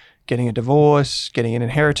business, getting a divorce, getting an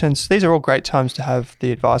inheritance. These are all great times to have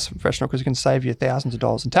the advice of a professional because it can save you thousands of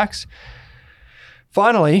dollars in tax.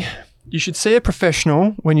 Finally, you should see a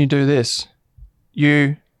professional when you do this.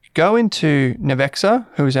 You go into Navexa,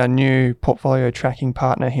 who is our new portfolio tracking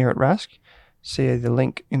partner here at Rask. See the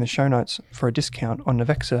link in the show notes for a discount on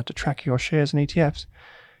Navexa to track your shares and ETFs.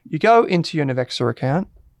 You go into your Navexa account,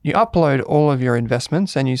 you upload all of your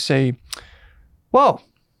investments, and you see, whoa,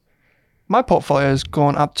 my portfolio has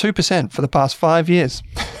gone up 2% for the past 5 years.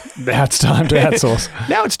 Now it's time to outsource.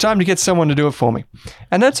 Now it's time to get someone to do it for me.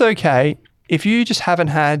 And that's okay if you just haven't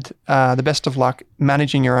had the best of luck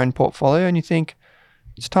managing your own portfolio and you think,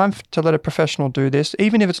 it's time to let a professional do this.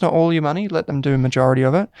 Even if it's not all your money, let them do a majority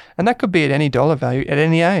of it. And that could be at any dollar value, at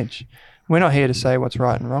any age. We're not here to say what's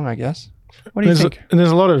right and wrong, I guess. What do you think? And there's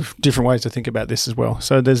a lot of different ways to think about this as well.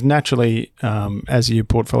 So there's naturally, as your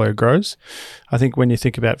portfolio grows, I think when you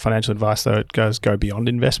think about financial advice, though, it go beyond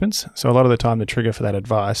investments. So a lot of the time, the trigger for that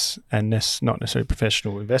advice, and not necessarily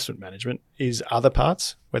professional investment management, is other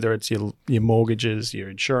parts, whether it's your mortgages, your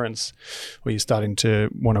insurance, or you're starting to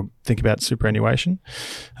want to think about superannuation.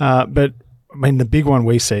 But I mean, the big one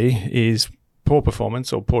we see is poor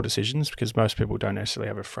performance or poor decisions, because most people don't necessarily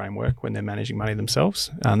have a framework when they're managing money themselves.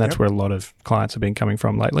 And that's where a lot of clients have been coming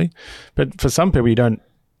from lately. But for some people, you don't,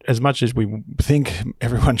 as much as we think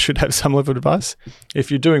everyone should have some level of advice,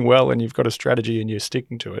 if you're doing well and you've got a strategy and you're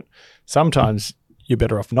sticking to it, sometimes you're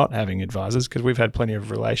better off not having advisors, because we've had plenty of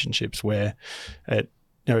relationships where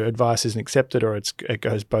advice isn't accepted or it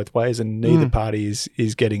goes both ways and neither party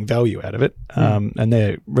is getting value out of it. And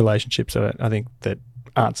their relationships are, I think, that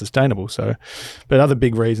aren't sustainable. So, but other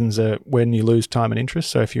big reasons are when you lose time and interest.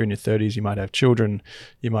 So if you're in your 30s, you might have children,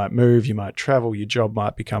 you might move, you might travel, your job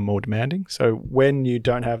might become more demanding. So when you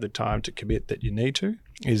don't have the time to commit that you need to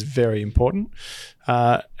is very important.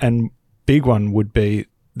 And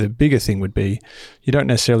the bigger thing would be you don't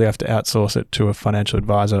necessarily have to outsource it to a financial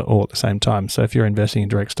advisor all at the same time. So if you're investing in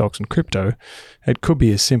direct stocks and crypto, it could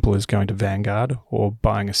be as simple as going to Vanguard or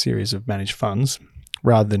buying a series of managed funds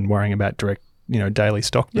rather than worrying about direct daily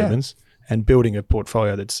stock movements and building a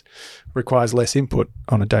portfolio that requires less input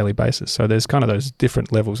on a daily basis. So there's kind of those different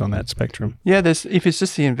levels on that spectrum. Yeah, if it's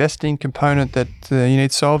just the investing component that you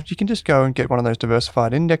need solved, you can just go and get one of those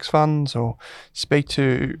diversified index funds or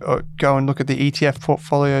go and look at the ETF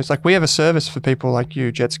portfolios. Like we have a service for people like you,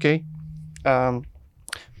 Jetski.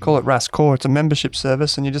 Call it Rask Core. It's a membership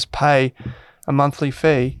service and you just pay a monthly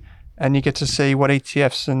fee and you get to see what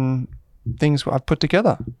ETFs and things I've put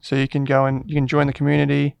together. So you can go and you can join the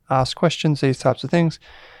community, ask questions, these types of things.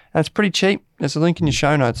 And it's pretty cheap. There's a link in your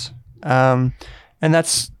show notes. And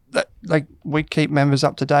like we keep members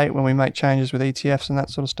up to date when we make changes with ETFs and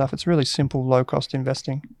that sort of stuff. It's really simple, low cost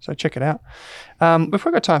investing. So check it out. We've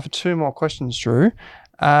got time for 2 more questions, Drew.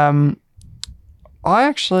 The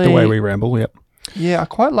way we ramble, yep. Yeah, I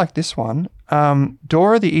quite like this one.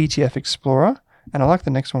 Dora the ETF Explorer. And I like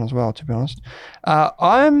the next one as well, to be honest.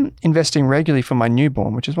 I'm investing regularly for my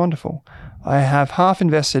newborn, which is wonderful. I have half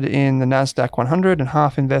invested in the NASDAQ 100 and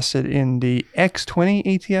half invested in the X20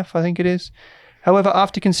 ETF, I think it is. However,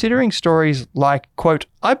 after considering stories like, quote,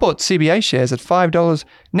 I bought CBA shares at $5,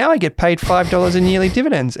 now I get paid $5 in yearly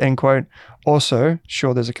dividends, end quote. Also,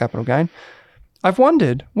 sure, there's a capital gain. I've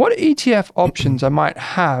wondered what ETF options I might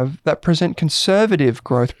have that present conservative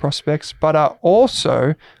growth prospects, but are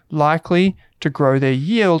also likely to grow their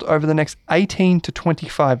yield over the next 18 to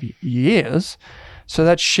 25 years so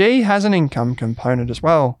that she has an income component as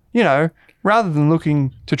well, rather than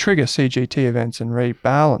looking to trigger CGT events and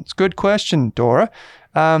rebalance. Good question, Dora.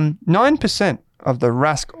 9% of the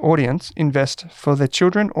Rask audience invest for their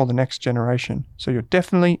children or the next generation. So you're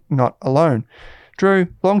definitely not alone. Drew,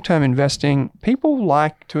 long-term investing, people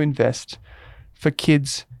like to invest for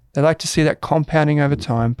kids. They like to see that compounding over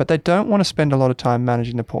time, but they don't want to spend a lot of time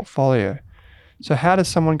managing the portfolio. So how does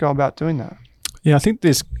someone go about doing that? Yeah, I think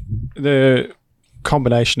the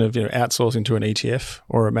combination of outsourcing to an ETF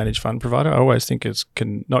or a managed fund provider, I always think it's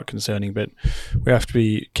not concerning, but we have to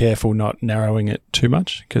be careful not narrowing it too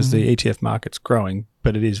much because the ETF market's growing,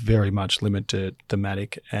 but it is very much limited to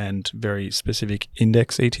thematic and very specific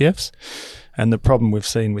index ETFs. And the problem we've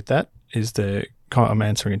seen with that is I'm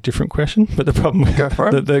answering a different question, but the problem with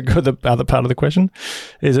the other part of the question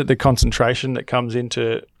is that the concentration that comes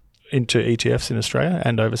into ETFs in Australia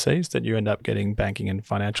and overseas, that you end up getting banking and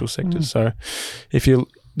financial sectors. So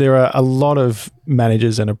there are a lot of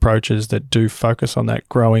managers and approaches that do focus on that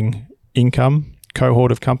growing income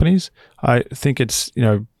cohort of companies. I think it's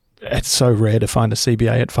so rare to find a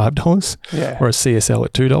CBA at $5 or a CSL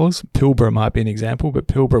at $2. Pilbara might be an example, but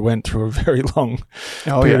Pilbara went through a very long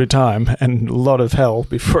period of time and a lot of hell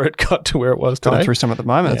before it got to where it was today. Going through some at the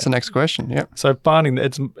moment. That's the next question. Yeah. So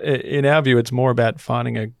in our view, it's more about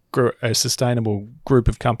finding a sustainable group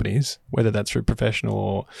of companies, whether that's through professional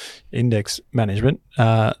or index management,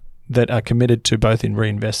 that are committed to both in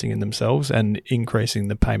reinvesting in themselves and increasing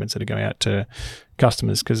the payments that are going out to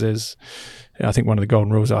customers. Because I think one of the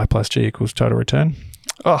golden rules, I plus G equals total return.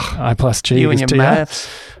 Oh, I plus G you is and TR. your maths.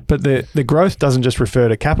 But the growth doesn't just refer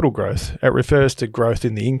to capital growth; it refers to growth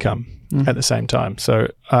in the income at the same time. So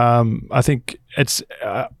I think it's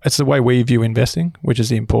the way we view investing, which is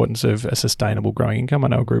the importance of a sustainable growing income. I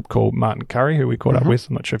know a group called Martin Curry, who we caught up with.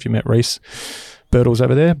 I'm not sure if you met Reese Birtles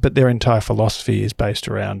over there, but their entire philosophy is based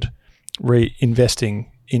around reinvesting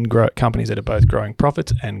in companies that are both growing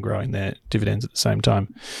profits and growing their dividends at the same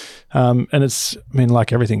time. And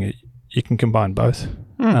like everything, you can combine both.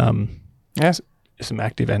 Some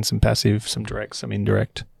active and some passive, some direct, some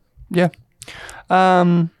indirect. Yeah.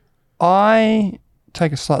 I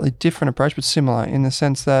take a slightly different approach, but similar in the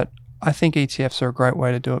sense that I think ETFs are a great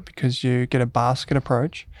way to do it because you get a basket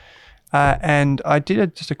approach. And I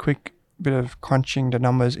did just a quick bit of crunching the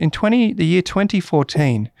numbers. In the year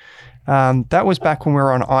 2014, that was back when we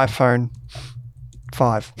were on iPhone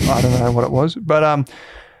 5. I don't know what it was, but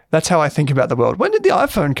that's how I think about the world. When did the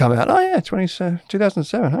iPhone come out? Oh, yeah,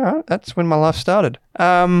 2007. All right, that's when my life started.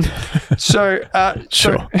 So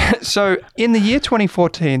in the year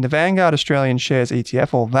 2014, the Vanguard Australian Shares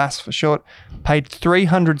ETF, or VAS for short, paid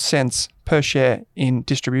 300 cents per share in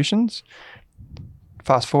distributions.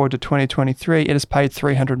 Fast forward to 2023, it has paid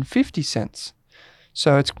 350 cents.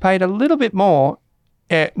 So it's paid a little bit more,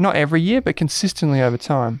 not every year, but consistently over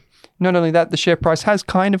time. Not only that, the share price has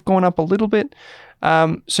kind of gone up a little bit.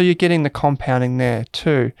 So you're getting the compounding there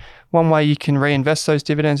too. One way you can reinvest those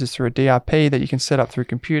dividends is through a DRP that you can set up through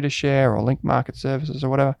Computershare or Link Market Services or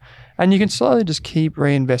whatever. And you can slowly just keep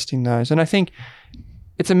reinvesting those. And I think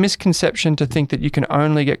it's a misconception to think that you can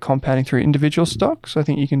only get compounding through individual stocks. I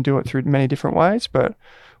think you can do it through many different ways, but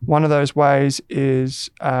one of those ways is,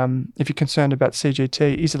 if you're concerned about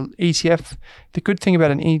CGT, is an ETF. The good thing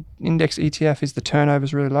about an index ETF is the turnover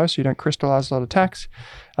is really low, so you don't crystallize a lot of tax.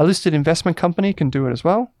 A listed investment company can do it as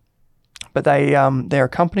well, but they're a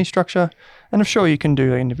company structure, and I'm sure you can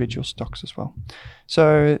do individual stocks as well.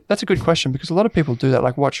 So that's a good question because a lot of people do that,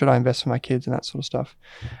 like what should I invest for my kids and that sort of stuff.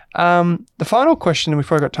 The final question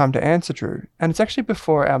before I got time to answer, Drew, and it's actually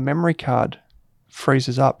before our memory card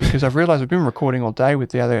freezes up because I've realized we've been recording all day with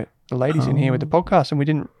the ladies in here with the podcast and we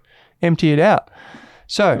didn't empty it out.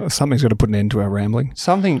 So something's got to put an end to our rambling.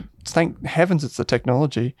 Thank heavens it's the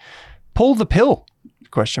technology. Pull the pill, ?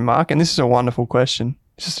 And this is a wonderful question.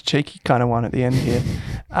 It's just a cheeky kind of one at the end here.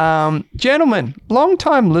 Gentlemen,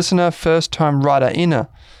 long-time listener, first-time writer inner.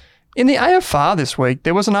 In the AFR this week,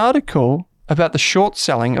 there was an article about the short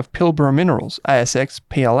selling of Pilbara Minerals, ASX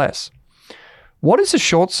PLS. What is a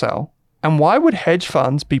short sell? And why would hedge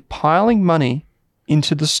funds be piling money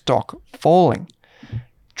into the stock falling?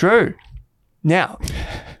 Drew, now,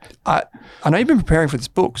 I know you've been preparing for this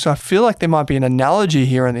book, so I feel like there might be an analogy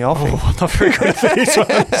here in the offing. I'm not very good at these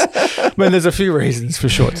ones. There's a few reasons for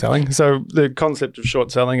short selling. So the concept of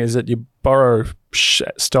short selling is that you borrow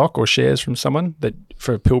stock or shares from someone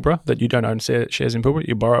for Pilbara, that you don't own shares in Pilbara.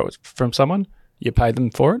 You borrow it from someone, you pay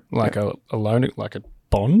them for it, like a loan, like a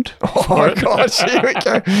bond. Oh my gosh, here we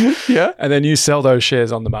go. Yeah. And then you sell those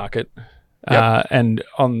shares on the market, and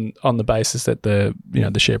on the basis that the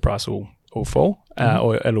share price will fall,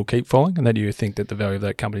 or it'll keep falling, and then you think that the value of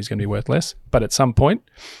that company is going to be worth less. But at some point,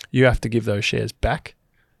 you have to give those shares back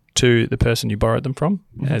to the person you borrowed them from,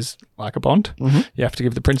 as like a bond. You have to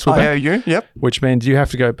give the principal back. IOU, yep. Which means you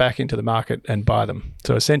have to go back into the market and buy them.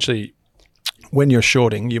 So essentially, when you're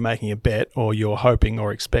shorting, you're making a bet, or you're hoping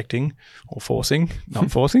or expecting or forcing, not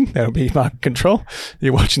forcing, that'll be market control.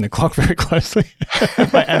 You're watching the clock very closely.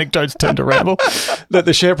 My anecdotes tend to ramble. That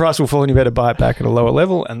the share price will fall and you better buy it back at a lower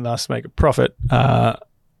level and thus make a profit.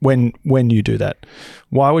 when you do that.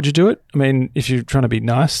 Why would you do it? I mean, if you're trying to be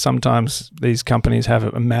nice, sometimes these companies have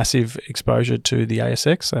a massive exposure to the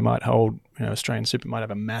ASX. They might hold, Australian Super might have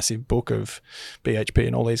a massive book of BHP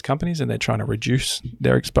and all these companies, and they're trying to reduce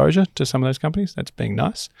their exposure to some of those companies. That's being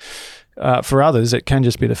nice. For others, it can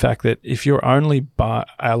just be the fact that if you're only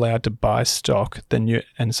allowed to buy stock,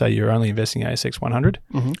 and say you're only investing ASX 100,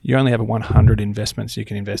 you only have 100 investments you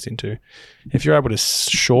can invest into. If you're able to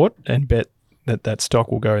short and bet that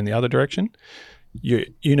stock will go in the other direction, your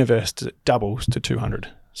universe doubles to 200.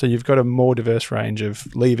 So you've got a more diverse range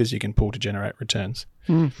of levers you can pull to generate returns.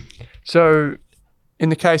 So in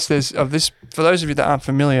the case of this, for those of you that aren't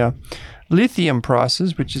familiar, lithium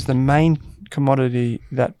prices, which is the main commodity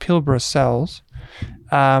that Pilbara sells,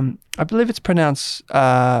 I believe it's pronounced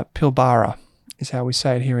Pilbara is how we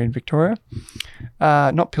say it here in Victoria,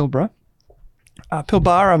 not Pilbara.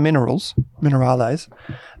 Pilbara Minerales,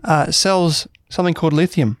 sells something called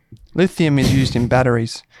lithium. Lithium is used in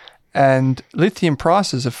batteries, and lithium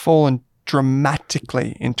prices have fallen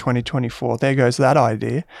dramatically in 2024. There goes that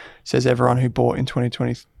idea, says everyone who bought in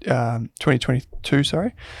 2022,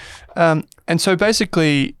 sorry. And so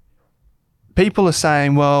basically, people are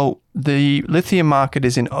saying, well, the lithium market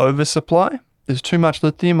is in oversupply. There's too much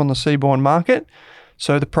lithium on the seaborne market,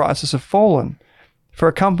 so the prices have fallen. For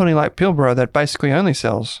a company like Pilbara that basically only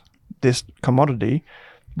sells this commodity,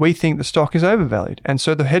 we think the stock is overvalued. And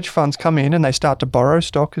so the hedge funds come in and they start to borrow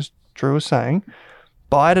stock, as Drew was saying,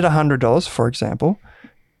 buy it at $100, for example,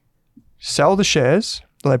 sell the shares.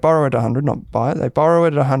 Well, they borrow it at 100, not buy it. They borrow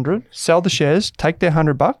it at 100, sell the shares, take their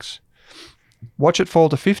 $100, watch it fall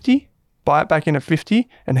to 50, buy it back in at 50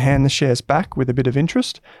 and hand the shares back with a bit of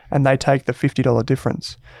interest, and they take the $50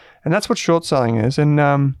 difference. And that's what short selling is. And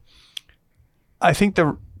I think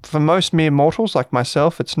for most mere mortals like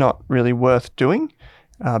myself, it's not really worth doing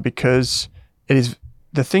because it is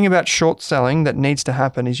the thing about short selling that needs to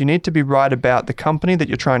happen is you need to be right about the company that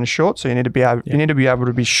you're trying to short. So you need to be able, you need to be able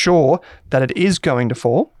to be sure that it is going to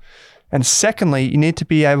fall. And secondly, you need to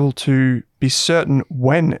be able to be certain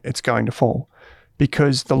when it's going to fall,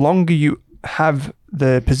 because the longer you have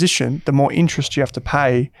the position, the more interest you have to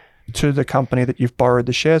pay to the company that you've borrowed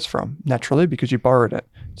the shares from, naturally, because you borrowed it.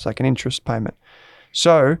 It's like an interest payment.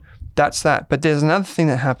 So that's that. But there's another thing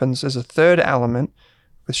that happens as a third element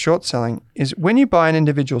with short selling is when you buy an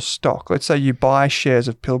individual stock, let's say you buy shares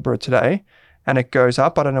of Pilbara today and it goes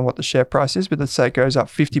up. I don't know what the share price is, but let's say it goes up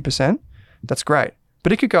 50%. That's great.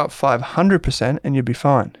 But it could go up 500% and you'd be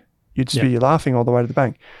fine. You'd just be laughing all the way to the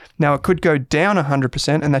bank. Now, it could go down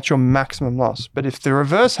 100% and that's your maximum loss. But if the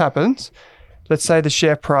reverse happens, let's say the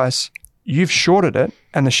share price, you've shorted it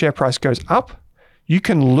and the share price goes up, you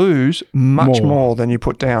can lose much more than you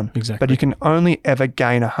put down. Exactly. But you can only ever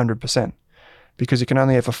gain 100% because it can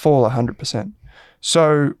only ever fall 100%.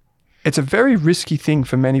 So it's a very risky thing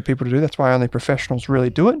for many people to do. That's why only professionals really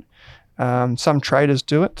do it. Some traders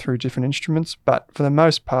do it through different instruments, but for the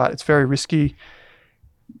most part, it's very risky.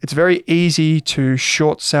 It's very easy to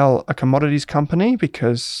short sell a commodities company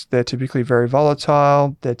because they're typically very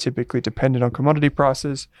volatile. They're typically dependent on commodity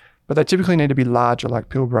prices, but they typically need to be larger like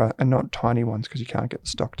Pilbara and not tiny ones because you can't get the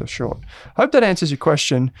stock to short. I hope that answers your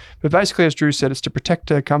question. But basically, as Drew said, it's to protect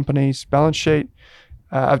a company's balance sheet,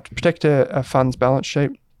 protect a fund's balance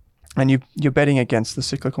sheet, and you're betting against the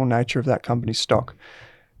cyclical nature of that company's stock.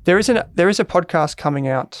 There is a podcast coming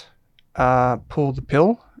out, Pull the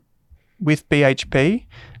Pill, with BHP.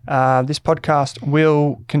 This podcast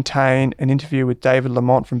will contain an interview with David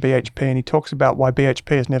Lamont from BHP, and he talks about why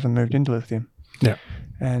BHP has never moved into lithium. Yeah.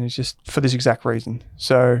 And it's just for this exact reason.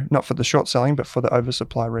 So not for the short selling, but for the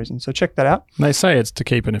oversupply reason. So check that out. They say it's to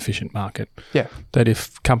keep an efficient market. Yeah. That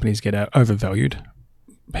if companies get overvalued,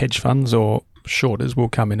 hedge funds or shorters will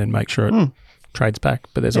come in and make sure it trades back.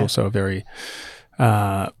 But there's also a very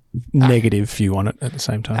negative view on it at the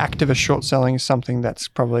same time. Activist short selling is something that's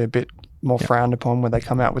probably a bit more frowned upon when they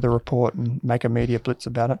come out with a report and make a media blitz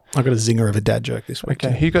about it. I got a zinger of a dad joke this week.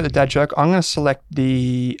 Okay, who got the dad joke? I'm going to select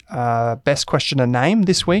the best questioner name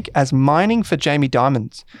this week as Mining for Jamie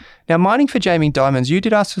Dimons. Now, Mining for Jamie Dimons, you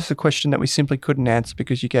did ask us a question that we simply couldn't answer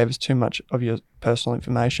because you gave us too much of your personal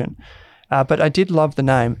information. But I did love the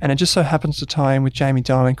name, and it just so happens to tie in with Jamie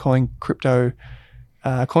Dimon calling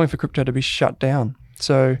for crypto to be shut down.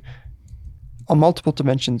 So on multiple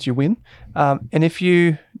dimensions, you win. And if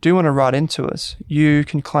you do want to write into us, you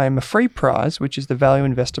can claim a free prize, which is the Value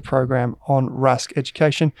Investor Program on Rask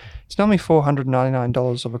Education. It's normally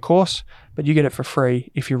 $499 of a course, but you get it for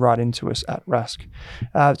free if you write into us at Rask.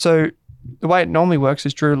 So the way it normally works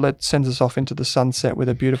is Drew sends us off into the sunset with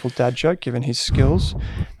a beautiful dad joke, given his skills.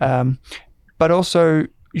 But also,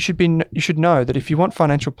 you should know that if you want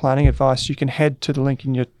financial planning advice, you can head to the link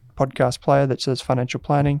in your podcast player that says financial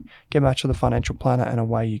planning, get matched with a financial planner, and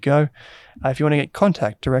away you go. If you want to get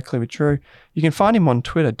contact directly with Drew, you can find him on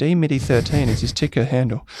Twitter. DMitty13 is his ticker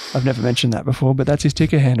handle. I've never mentioned that before, but that's his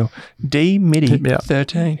ticker handle.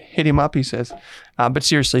 DMitty13. Hit him up, he says. But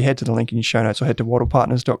seriously, head to the link in your show notes or head to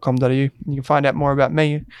wattlepartners.com.au. You can find out more about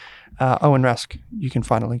me, Owen Rask. You can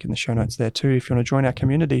find a link in the show notes there too if you want to join our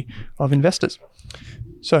community of investors.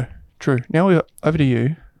 So, Drew, now we're over to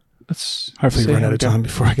you. Let's hopefully run out of time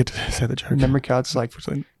before I get to say the joke. Memory card's like,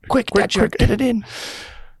 quick, get it in.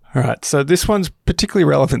 All right, so this one's particularly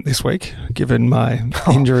relevant this week, given my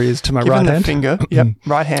injuries to my right hand. Finger, yep,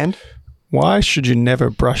 right hand. Why should you never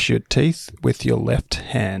brush your teeth with your left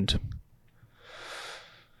hand?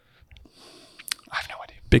 I have no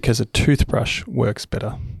idea. Because a toothbrush works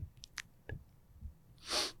better.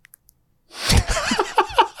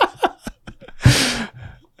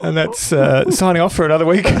 And that's signing off for another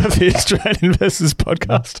week of the Australian Investors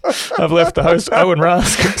Podcast. I've left the host, Owen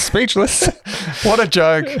Rask, speechless. What a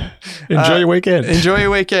joke. Enjoy your weekend. Enjoy your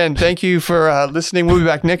weekend. Thank you for listening. We'll be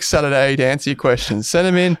back next Saturday to answer your questions. Send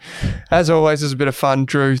them in. As always, it was a bit of fun.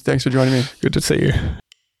 Drew, thanks for joining me. Good to see you.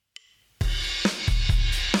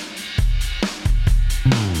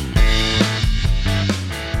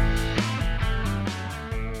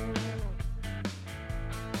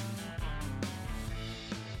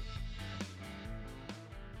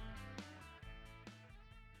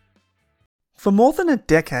 For more than a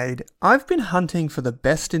decade, I've been hunting for the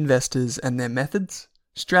best investors and their methods,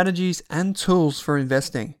 strategies, and tools for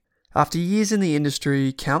investing. After years in the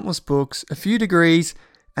industry, countless books, a few degrees,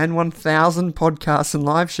 and 1,000 podcasts and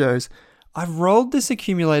live shows, I've rolled this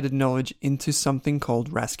accumulated knowledge into something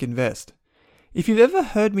called Rask Invest. If you've ever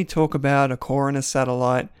heard me talk about a core and a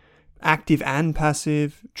satellite, active and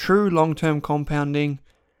passive, true long-term compounding,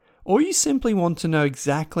 or you simply want to know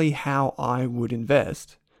exactly how I would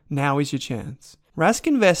invest, now is your chance. Rask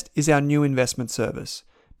Invest is our new investment service,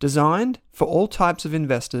 designed for all types of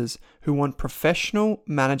investors who want professional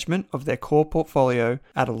management of their core portfolio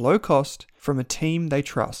at a low cost from a team they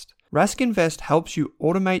trust. Rask Invest helps you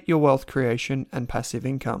automate your wealth creation and passive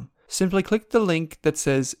income. Simply click the link that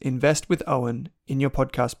says Invest with Owen in your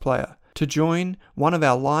podcast player to join one of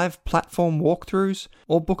our live platform walkthroughs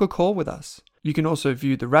or book a call with us. You can also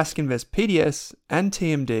view the Rask Invest PDS and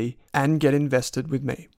TMD and get invested with me.